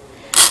 liberties.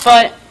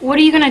 But what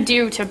are you going to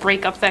do to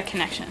break up that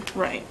connection?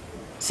 Right.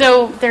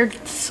 So they're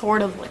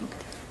sort of linked.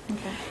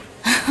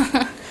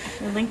 Okay.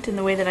 They're linked in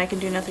the way that I can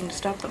do nothing to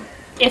stop them.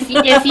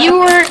 If you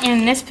were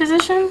in this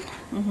position,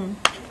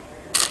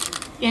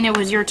 and it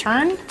was your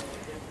turn,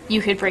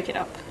 you could break it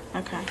up.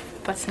 Okay.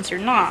 But since you're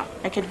not,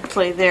 I could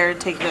play there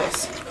and take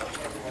this.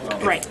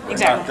 right, Not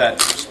exactly. that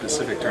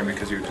specific turn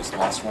because you just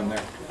lost one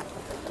there.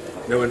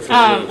 No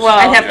infinite moves. Well,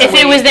 I'd have to if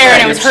it wait. was there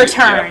and it was her Right,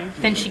 yeah. turn,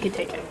 then she could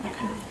take it.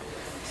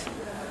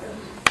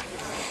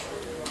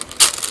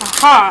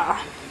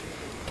 Aha!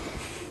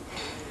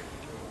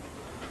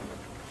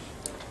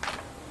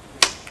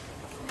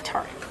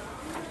 Atari.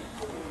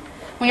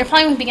 When you're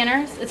playing with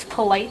beginners, it's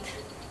polite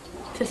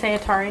to say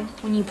Atari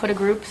when you put a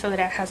group so that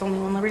it has only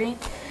one liberty.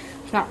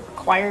 It's not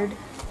required.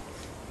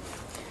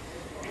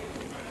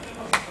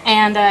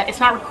 And it's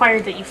not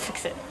required that you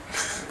fix it.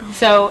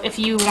 So if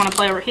you want to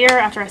play over here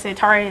after I say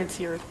Atari, it's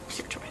your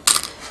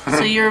choice.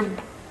 So you're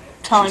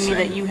telling me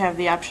that you have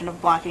the option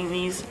of blocking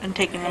these and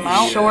taking them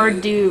out? Sure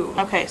do.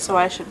 Okay, so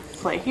I should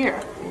play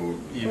here.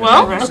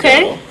 Well, Right.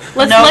 okay.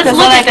 Let's No, look because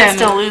then I at can them.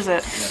 still lose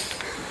it.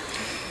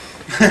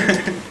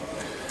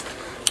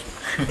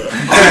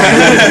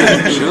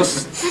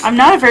 I'm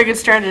not a very good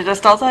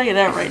strategist, I'll tell you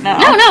that right now.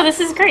 No, this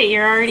is great.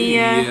 You're already,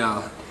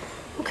 Yeah.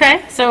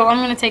 okay, so I'm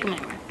going to take them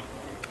anyway.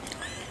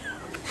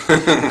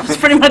 There's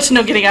pretty much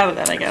no getting out of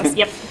that, I guess.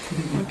 Yep.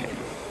 Okay.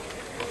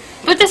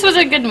 But this was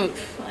a good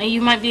move.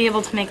 You might be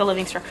able to make a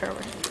living structure over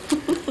it.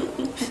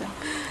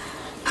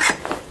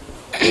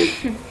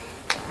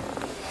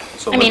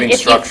 So I mean, living if you-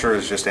 structure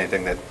is just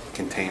anything that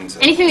contains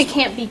it. Anything that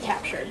can't be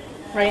captured,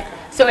 right?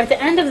 So at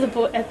the end of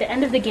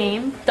the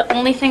game, the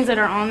only things that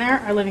are on there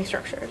are living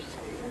structures.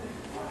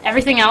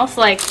 Everything else,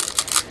 like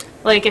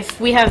if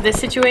we have this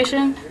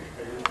situation,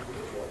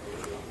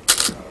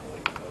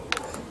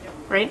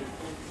 right?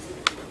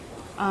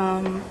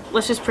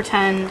 Let's just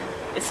pretend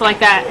it's like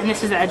that, and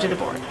this is the edge of the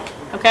board,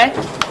 okay?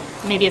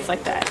 Maybe it's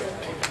like that.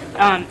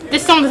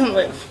 This stone doesn't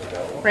live,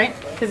 right?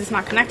 Because it's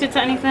not connected to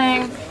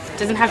anything. It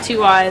doesn't have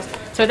 2 eyes.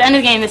 So at the end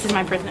of the game, this is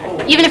my prisoner.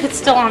 Even if it's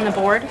still on the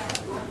board,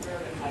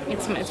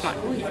 it's mine.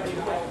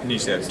 It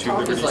needs to have 2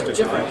 liberties to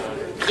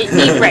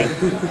survive.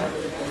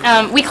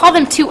 Right. We call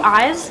them 2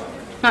 eyes,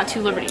 not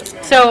 2 liberties.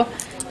 So,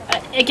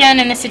 again,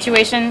 in this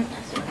situation,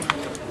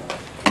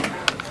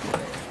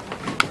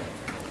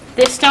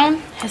 this stone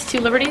has 2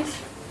 liberties,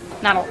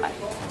 not a lot.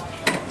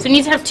 So it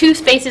needs to have 2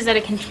 spaces that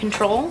it can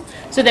control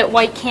so that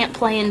white can't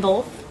play in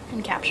both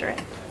and capture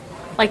it.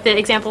 Like the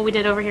example we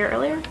did over here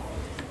earlier.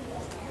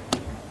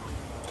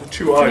 The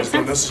 2 eyes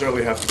don't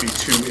necessarily have to be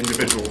 2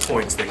 individual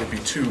points. They could be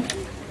 2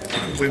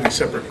 completely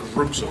separate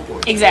groups of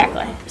points.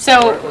 Exactly.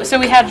 So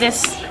we have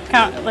this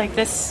like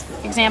this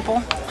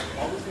example.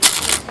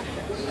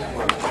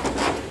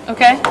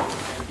 Okay?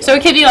 So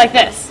it could be like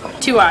this.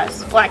 2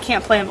 eyes. Black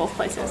can't play in both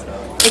places.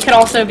 It could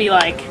also be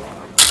like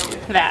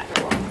that.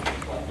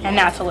 And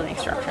that's a living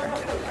structure.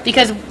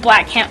 Because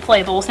black can't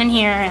play both in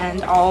here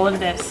and all of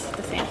this at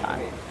the same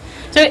time.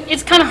 So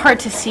it's kind of hard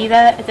to see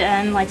that at the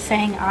end, like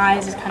saying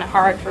eyes is kind of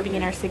hard for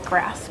beginners to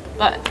grasp,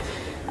 but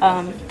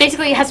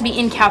basically it has to be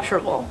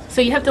incapturable.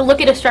 So you have to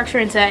look at a structure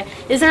and say,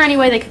 is there any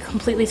way they could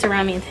completely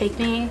surround me and take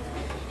me?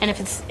 And if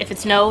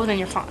it's no, then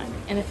you're fine.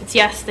 And if it's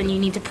yes, then you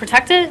need to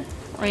protect it,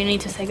 or you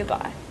need to say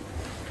goodbye.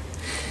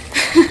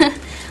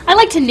 I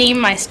like to name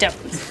my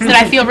stones so that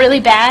I feel really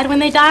bad when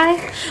they die.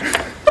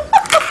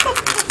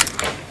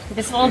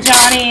 This little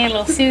Johnny,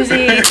 little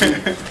Susie.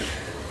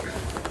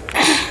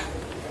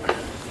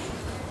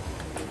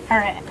 All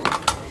right.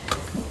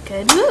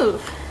 Good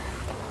move.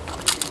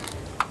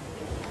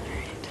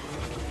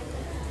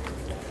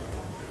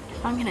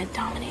 If I'm gonna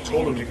dominate.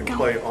 Told him you can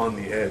play on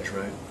the edge,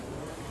 right?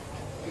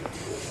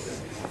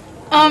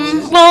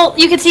 Well,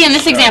 you could see in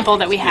this example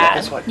that we had,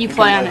 that's what- you you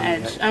play can on the play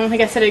on the edge. I don't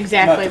think I said it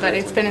exactly, but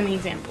it's been in the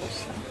examples.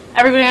 So.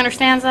 Everybody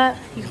understands that?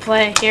 You can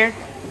play here.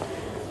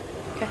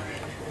 Okay.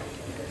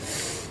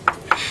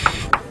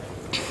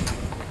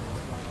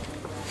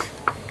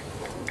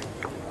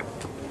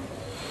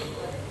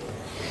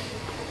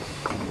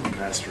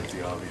 Master of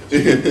the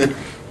obvious.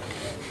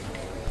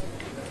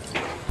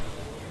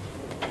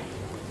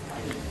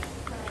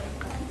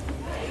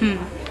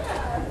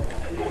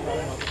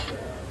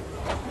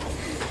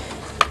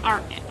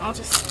 Alright, I'll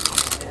just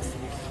do this.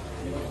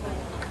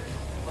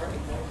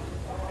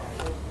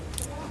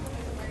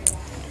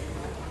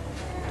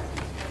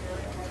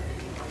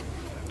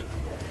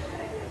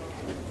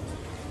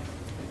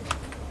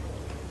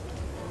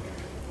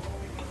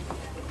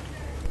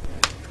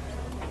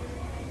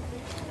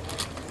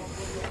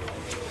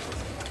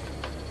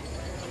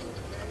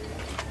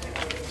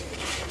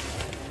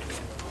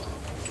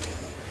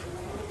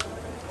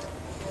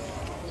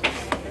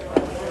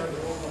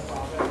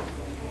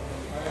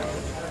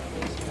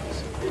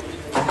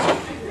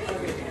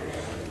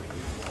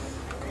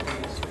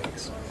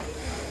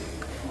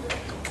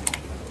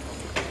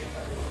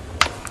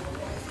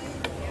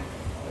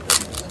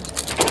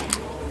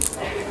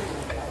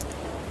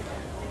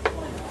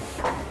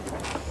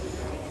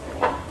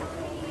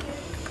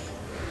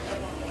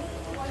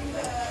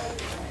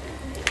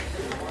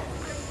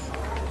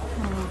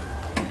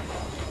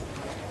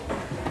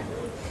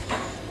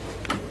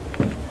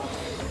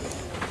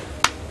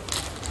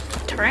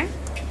 Right?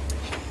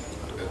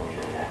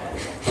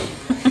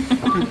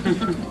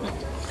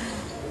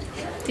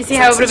 Do you see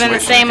how it would have been the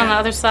same on the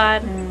other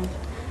side?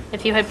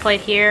 If you had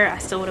played here, I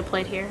still would have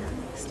played here.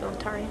 Still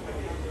Atari.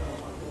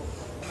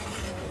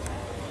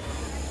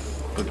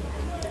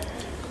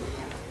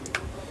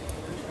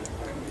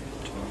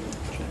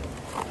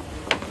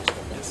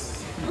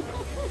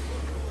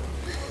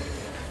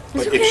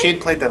 But if she had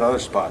played that other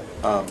spot,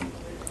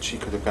 she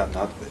could have gotten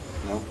out of it.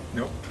 No?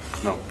 Nope.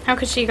 No. How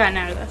could she have gotten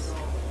out of this?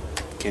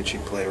 Can't she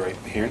play right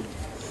here?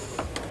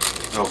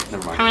 Oh,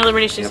 never mind. How many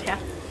liberties does she Yep.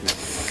 have?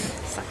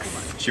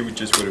 Sucks. She would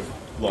have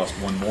lost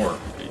one more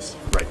piece.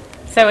 Right.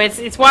 So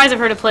it's wise of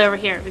her to play over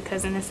here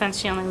because in a sense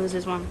she only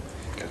loses one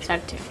Gotcha. out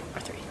of 2 or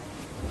 3.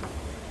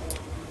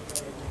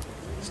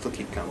 Still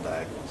keep count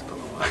diagonals. Don't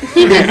know why.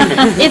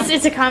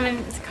 It's a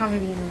common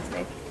beginning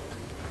mistake.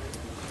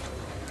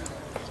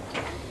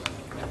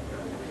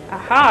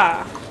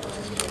 Aha!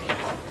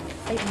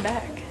 Fighting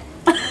back.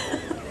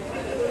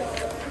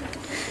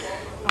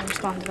 I'll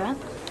respond to that.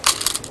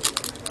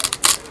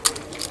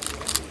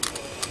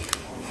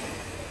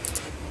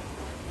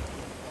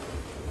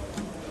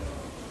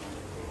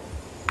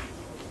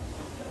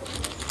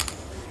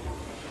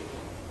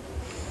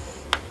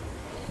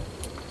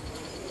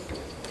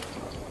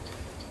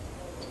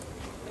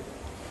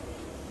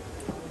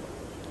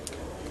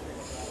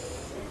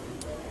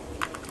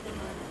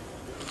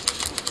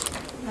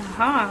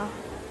 Aha.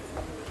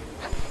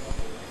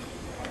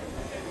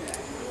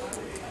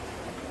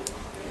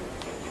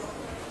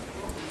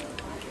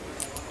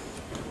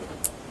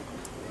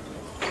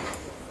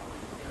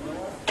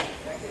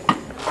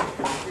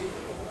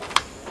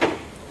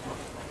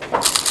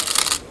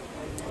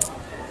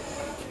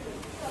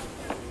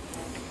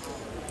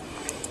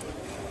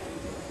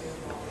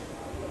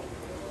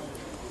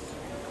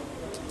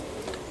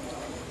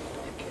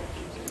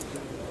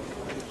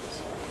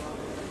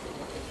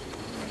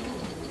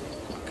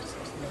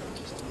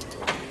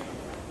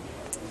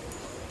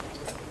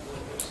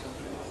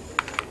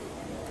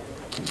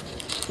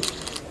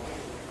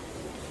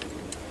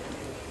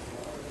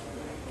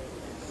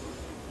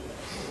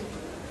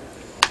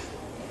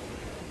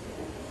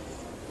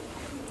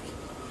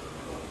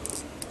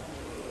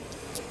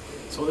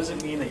 So what does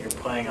it mean that you're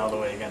playing all the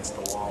way against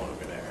the wall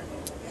over there?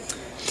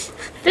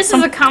 This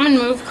is a common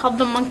move called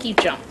the monkey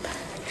jump.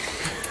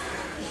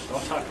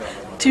 Don't talk about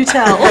it. To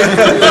tell.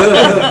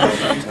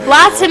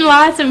 Lots and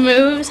lots of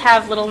moves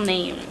have little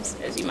names,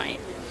 as you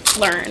might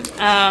learn.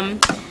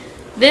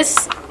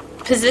 This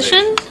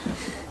position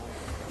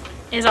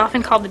is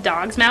often called the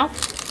dog's mouth.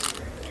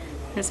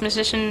 This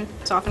position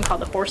is often called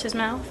the horse's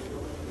mouth.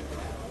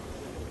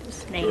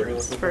 Just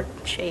names for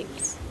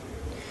shapes.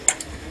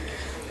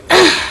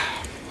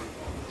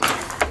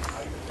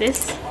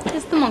 This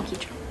is the monkey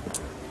jump.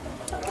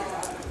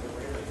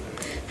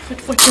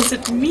 But what does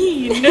it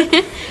mean?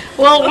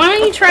 Well, why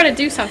don't you try to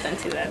do something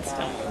to that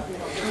stone?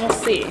 We'll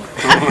see.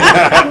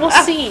 We'll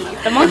see.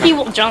 The monkey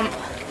will jump.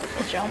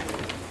 Jump.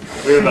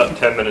 We have about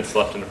 10 minutes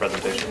left in the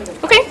presentation.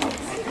 Okay.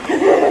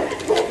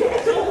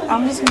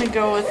 I'm just gonna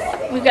go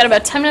with. We've got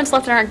about 10 minutes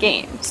left in our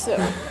game, so.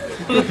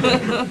 We'll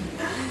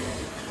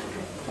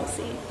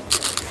see.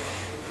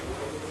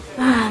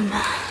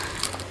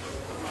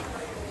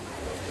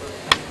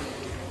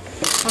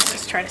 Let's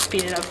just try to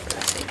speed it up for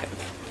the sake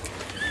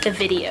of the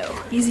video.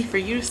 Easy for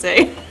you to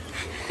say.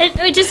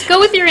 Just go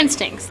with your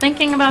instincts.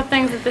 Thinking about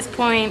things at this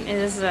point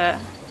is, I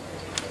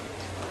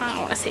don't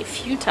want to say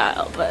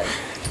futile, but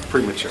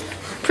Premature.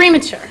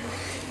 premature.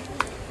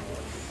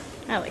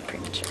 I like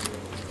premature.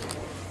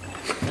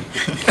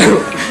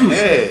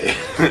 Hey.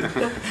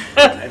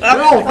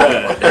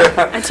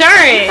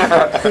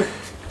 Atari!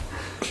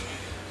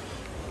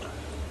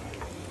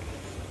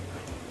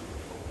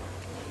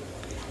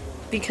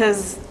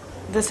 Because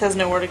this has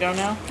nowhere to go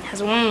now.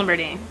 Has one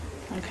liberty.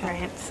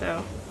 Okay. Right, so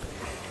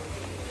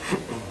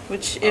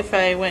Which, if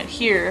I went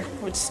here,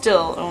 would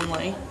still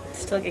only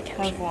still get have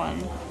captured.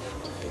 one.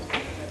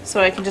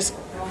 So I can just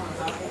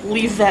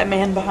leave that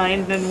man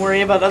behind and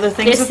worry about other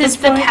things This at this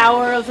is the point?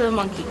 power of the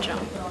monkey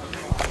jump.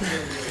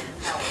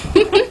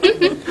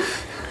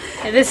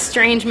 This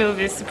strange move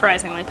is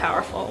surprisingly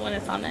powerful when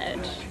it's on the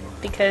edge.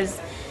 Because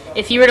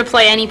if you were to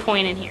play any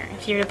point in here,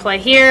 if you were to play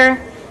here,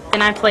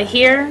 then I play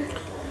here,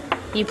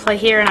 you play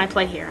here, and I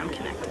play here, I'm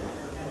connected.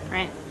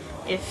 Right?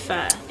 If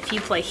you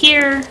play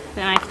here,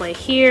 then I play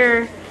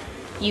here,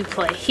 you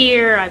play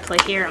here, I play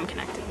here, I'm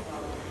connected.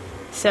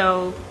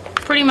 So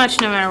pretty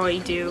much no matter what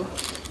you do,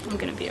 I'm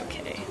going to be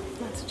okay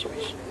in that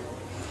situation.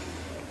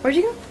 Where'd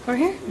you go? Over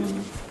here?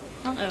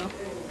 Uh-oh.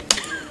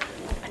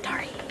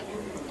 Atari.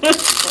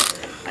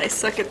 I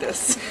suck at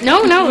this.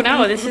 No.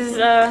 This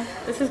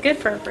is good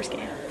for our first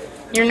game.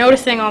 You're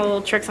noticing all the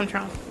little tricks I'm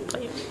trying to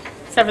play.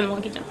 Except for the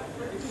monkey jump.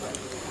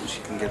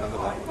 She can get under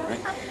that one,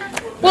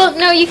 right? Well,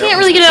 no, you can't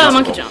really get out of the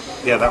monkey jump.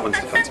 Yeah, that one's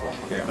defensible.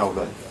 No,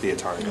 the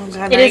Atari. Oh Knows.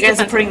 god, It now you is guys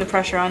are defensible. putting the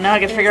pressure on. Now I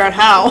gotta figure out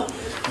how.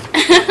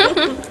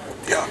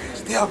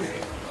 The obvious.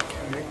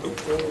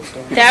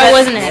 That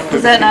wasn't it.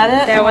 Is that not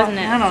it? That wasn't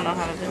it. I don't know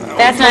how to do it.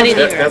 That's not it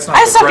either. That's not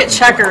I the suck threat. at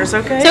checkers,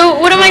 okay? So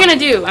what am I gonna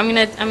do? I'm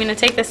gonna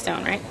take this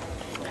stone, right?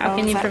 How Oh,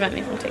 can is you that- prevent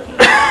me from taking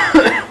it?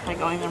 Am I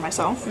going there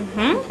myself?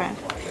 Mm-hmm. Okay.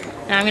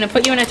 And I'm gonna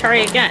put you in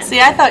Atari again. See,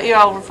 I thought you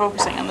all were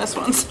focusing on this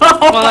one, so.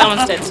 Well, that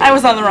one's dead too. I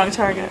was on the wrong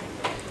target.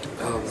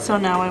 So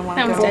now I want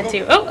That to one's go. dead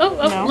too.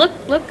 Oh, No.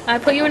 look, I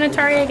put you in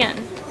Atari again.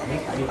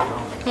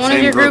 One of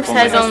Same your group groups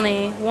has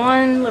only only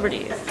one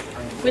liberty.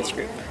 Which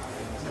group?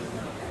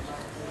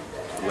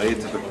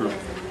 Laid to the proof.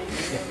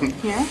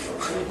 Here?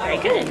 Very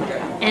good.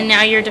 And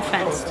now you're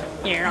defensed.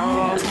 You're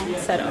all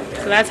set up.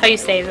 So that's how you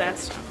save that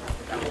stuff.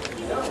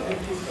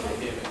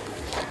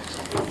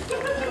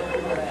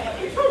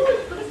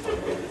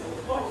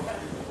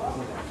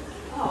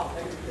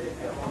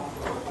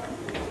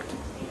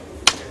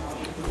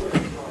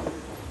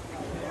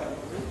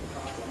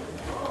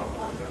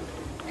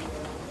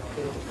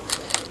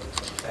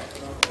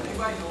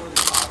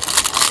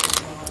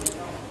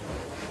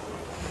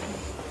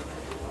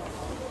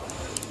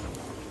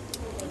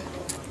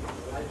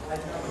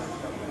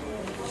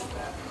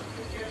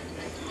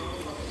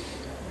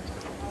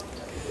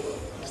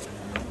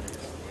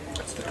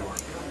 That's the door.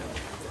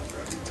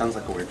 Sounds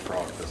like a weird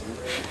frog, doesn't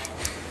it?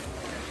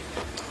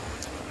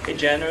 Hey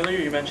Jen, earlier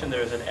you mentioned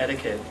there was an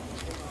etiquette.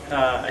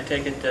 I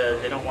take it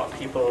they don't want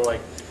people like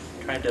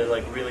trying to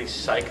like really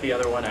psych the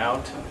other one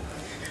out,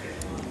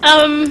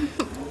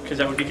 because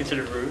that would be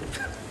considered rude.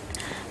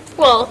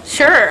 Well,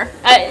 sure.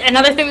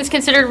 Another thing that's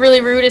considered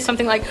really rude is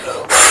something like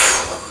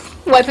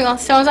wiping all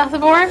the stones off the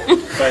board.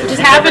 But Just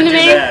you happened to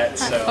never do me. that,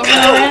 so. Over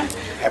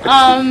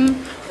and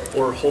over.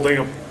 Or holding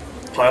a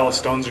pile of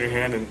stones in your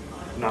hand and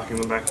knocking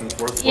them back and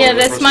forth. Yeah, while the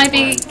this person's might be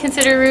playing.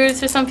 considered rude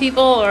to some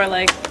people, or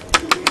like,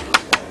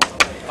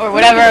 or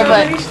whatever. How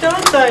But many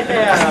stones I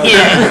have?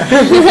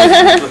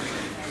 yeah,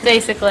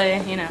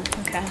 basically, you know.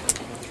 Okay.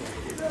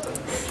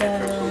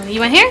 So you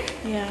went here?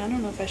 Yeah, I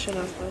don't know if I should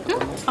have, but. No,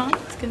 it's fine.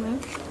 It's a good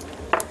move.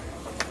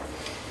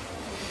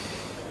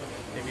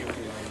 Maybe we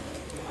can-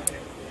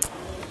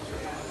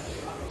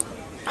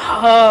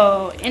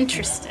 Oh,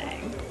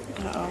 interesting.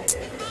 Uh-oh.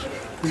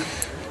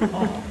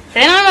 The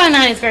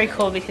N9 is very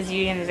cool because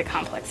you get into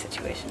complex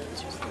situations.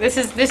 This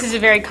is a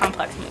very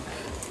complex move.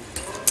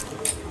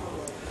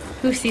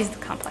 Who sees the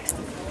complex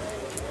move?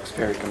 It's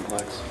very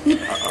complex.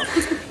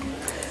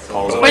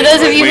 For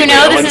those of you who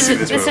know, this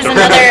is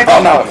another.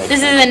 Oh, no.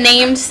 This is a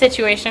named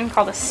situation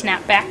called a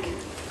snapback.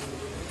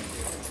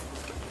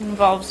 It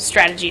involves a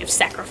strategy of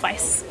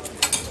sacrifice.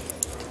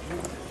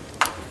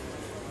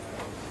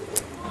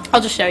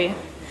 I'll just show you.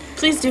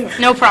 Please do.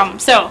 No problem.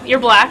 So you're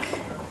black,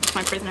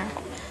 my prisoner.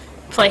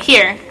 Play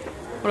here.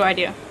 What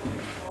do?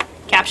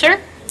 Capture.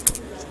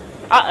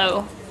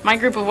 Uh-oh. My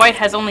group of white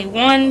has only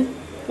one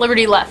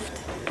liberty left.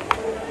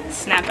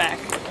 Snap back.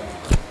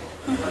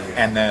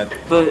 And that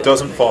But-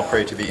 doesn't fall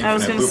prey to the I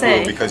was infinite gonna say-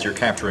 loop because you're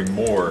capturing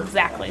more.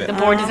 Exactly. than-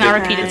 The board does not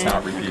Okay. repeat It's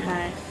itself. not repeating.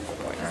 Okay.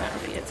 The board does not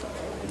repeat itself.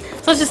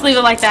 let's just leave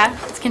it like that.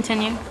 Let's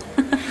continue.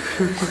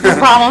 No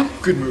problem.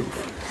 Good move.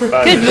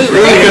 Good move.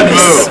 Really good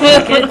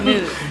move. Good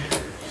move.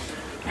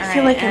 I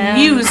feel like a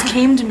muse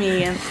came to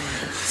me and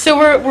So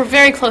we're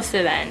very close to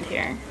the end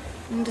here.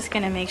 I'm just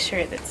gonna make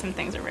sure that some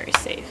things are very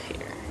safe here.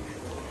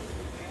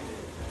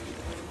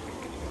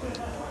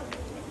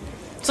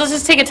 So let's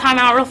just take a time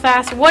out real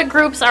fast. What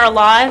groups are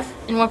alive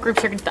and what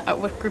groups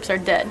are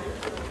dead?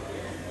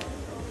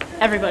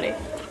 Everybody.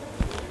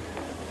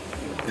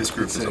 This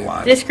group is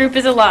alive. This group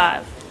is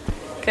alive.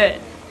 Good.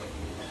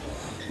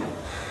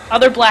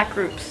 Other black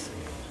groups.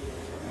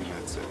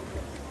 That's it.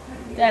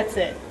 That's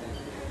it.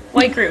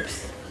 White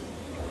groups.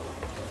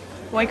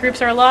 White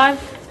groups are alive.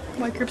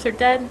 White groups are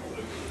dead.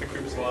 The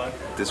group's alive.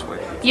 This way.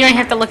 You don't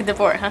have to look at the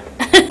board, huh?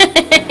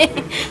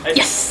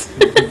 Yes.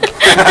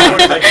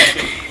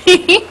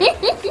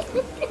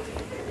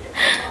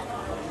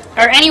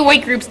 Are any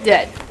white groups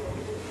dead?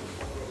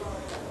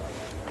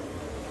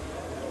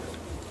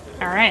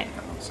 All right.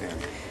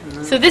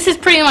 So this is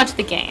pretty much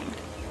the game,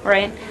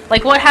 right?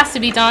 Like what has to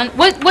be done?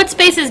 What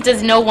spaces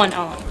does no one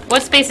own?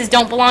 What spaces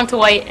don't belong to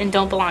white and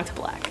don't belong to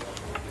black?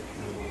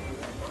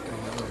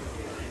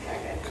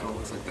 Kind of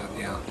looks like that,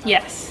 yeah.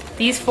 Yes.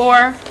 These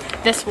four,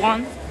 this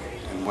one.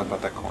 And what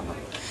about that corner?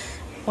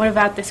 What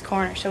about this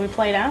corner? Shall we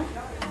play it out?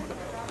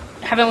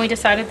 Haven't we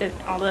decided that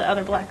all the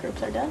other black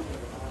groups are dead?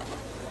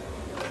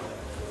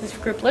 Does this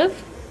group live?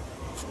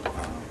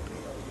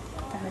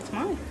 Then it's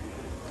mine.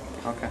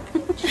 Okay.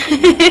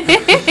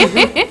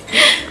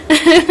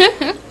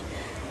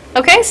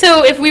 Okay,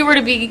 so if we were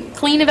to be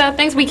clean about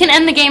things, we can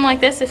end the game like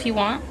this if you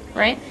want,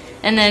 right?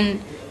 And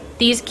then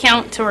these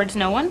count towards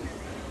no one,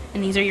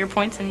 and these are your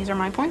points and these are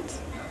my points.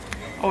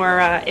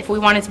 Or if we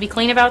wanted to be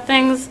clean about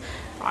things,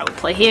 I would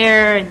play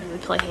here, and you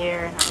would play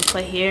here, and I would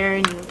play here,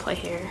 and you would play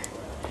here.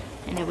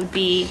 And it would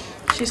be...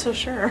 she's so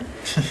sure.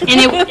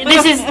 And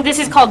this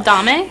is called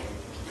dame,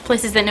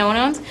 places that no one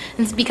owns. And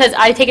it's because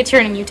I take a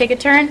turn and you take a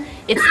turn,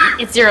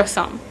 it's zero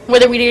sum.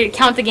 Whether we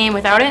count the game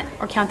without it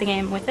or count the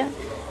game with it,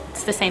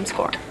 it's the same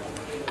score.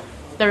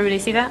 Does everybody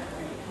see that?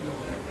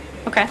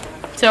 Okay.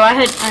 So I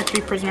had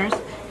 3 prisoners.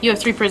 You have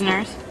 3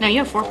 prisoners. No, you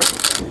have 4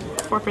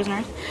 prisoners. 4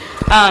 prisoners.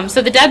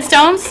 So the dead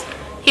stones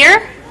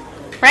here,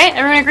 right?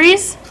 Everyone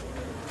agrees?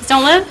 These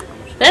don't live?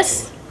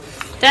 This?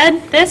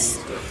 Dead? This?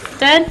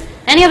 Dead?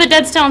 Any other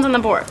dead stones on the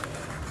board?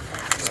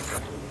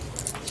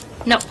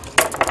 No.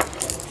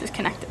 This is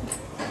connected.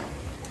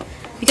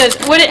 Because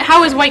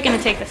how is white going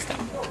to take this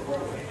stone?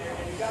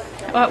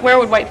 Where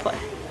would white play?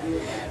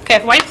 Okay,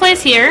 if white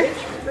plays here,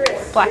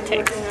 black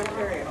takes.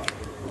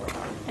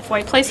 If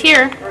white plays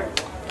here,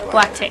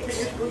 black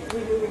takes.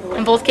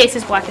 In both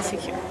cases, black is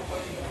secure.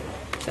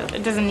 So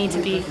it doesn't need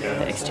to be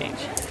the exchange.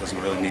 It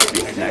doesn't really need to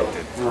be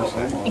connected.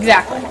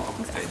 Exactly.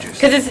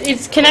 Because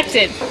it's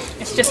connected.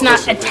 It's just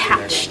not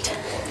attached.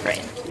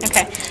 Right.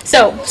 Okay.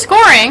 So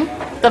scoring,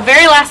 the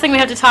very last thing we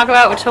have to talk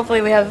about, which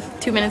hopefully we have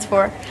 2 minutes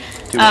for.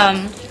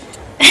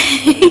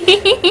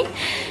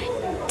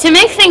 To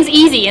make things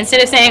easy,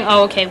 instead of saying,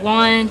 oh, okay,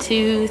 1,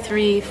 2,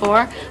 3,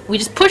 4, we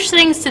just push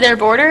things to their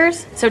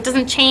borders, so it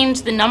doesn't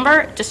change the number,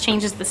 it just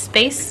changes the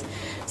space.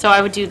 So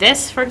I would do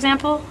this, for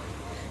example.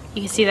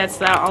 You can see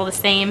that's all the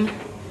same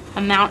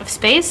amount of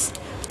space.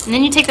 And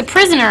then you take the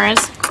prisoners,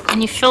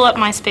 and you fill up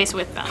my space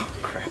with them.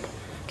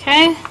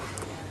 Okay?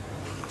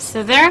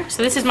 So there.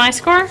 So this is my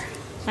score.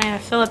 I'm going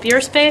to fill up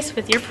your space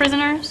with your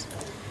prisoners.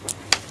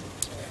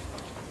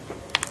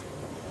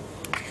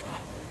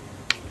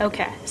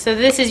 Okay, so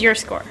this is your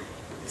score.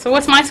 So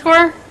what's my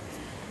score?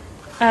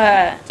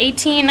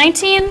 18,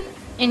 19,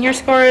 and your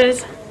score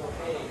is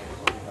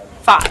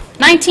 5.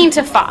 19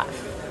 to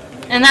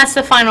 5. And that's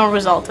the final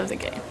result of the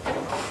game.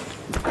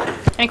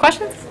 Any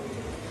questions?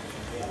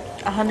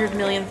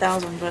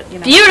 100,000,000, but you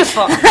know.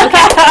 Beautiful.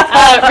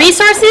 Okay.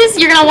 Resources,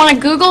 you're going to want to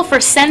Google for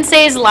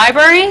Sensei's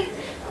library.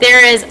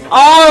 There is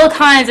all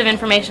kinds of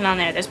information on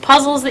there. There's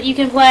puzzles that you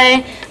can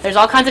play. There's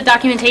all kinds of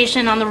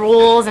documentation on the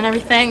rules and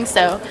everything,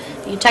 so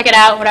you can check it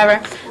out, whatever.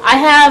 I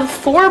have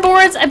 4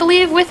 boards, I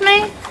believe, with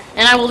me,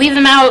 and I will leave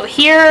them out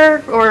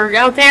here or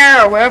out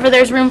there or wherever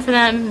there's room for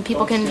them and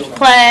people can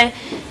play.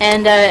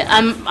 And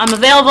I'm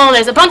available.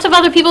 There's a bunch of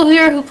other people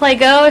here who play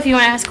Go if you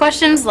want to ask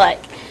questions,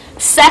 like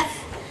Seth,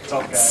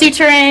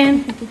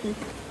 Sutrain,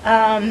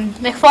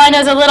 McFly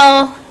knows a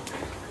little,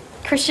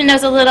 Christian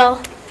knows a little.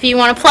 If you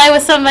want to play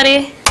with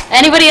somebody,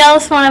 anybody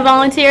else want to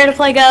volunteer to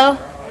play Go?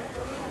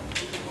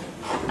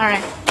 All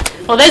right.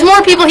 Well, there's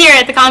more people here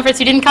at the conference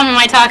who didn't come to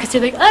my talk because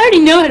they're like, I already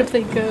know how to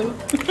play Go.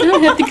 I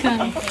don't have to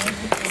come.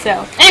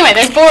 So, anyway,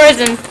 there's boards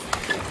and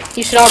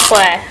you should all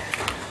play.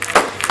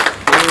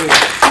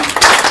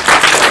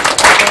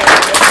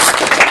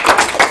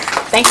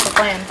 Thanks for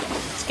playing.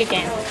 It's a good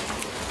game.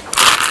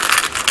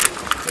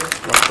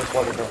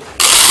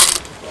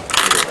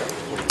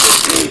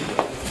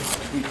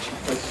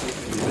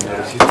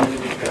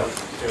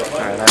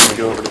 Alright, I'm gonna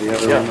go over to the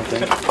other room, I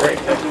think.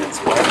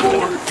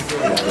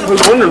 I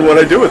was wondering what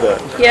I do with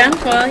that. Yeah,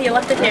 well, you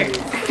left it here.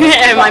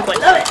 At my place.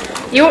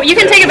 You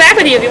can take it back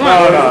with you if you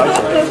want.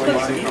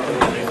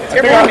 No,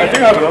 Your I board.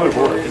 do have another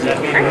board.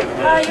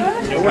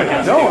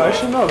 No,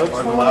 actually, no, that's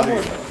not on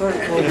board.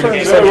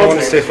 You said you want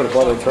to stay for the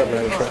blood and threat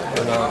management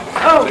or not.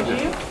 Oh, do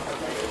you?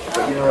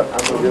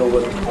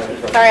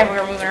 Sorry,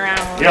 we're moving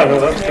around. Yeah, no,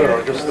 that's good.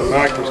 I just, the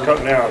Mac was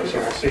cutting out, so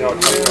we'll see how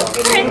it comes out.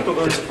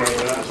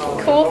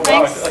 Cool,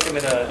 thanks. Like I'm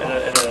in a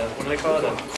what do they call it?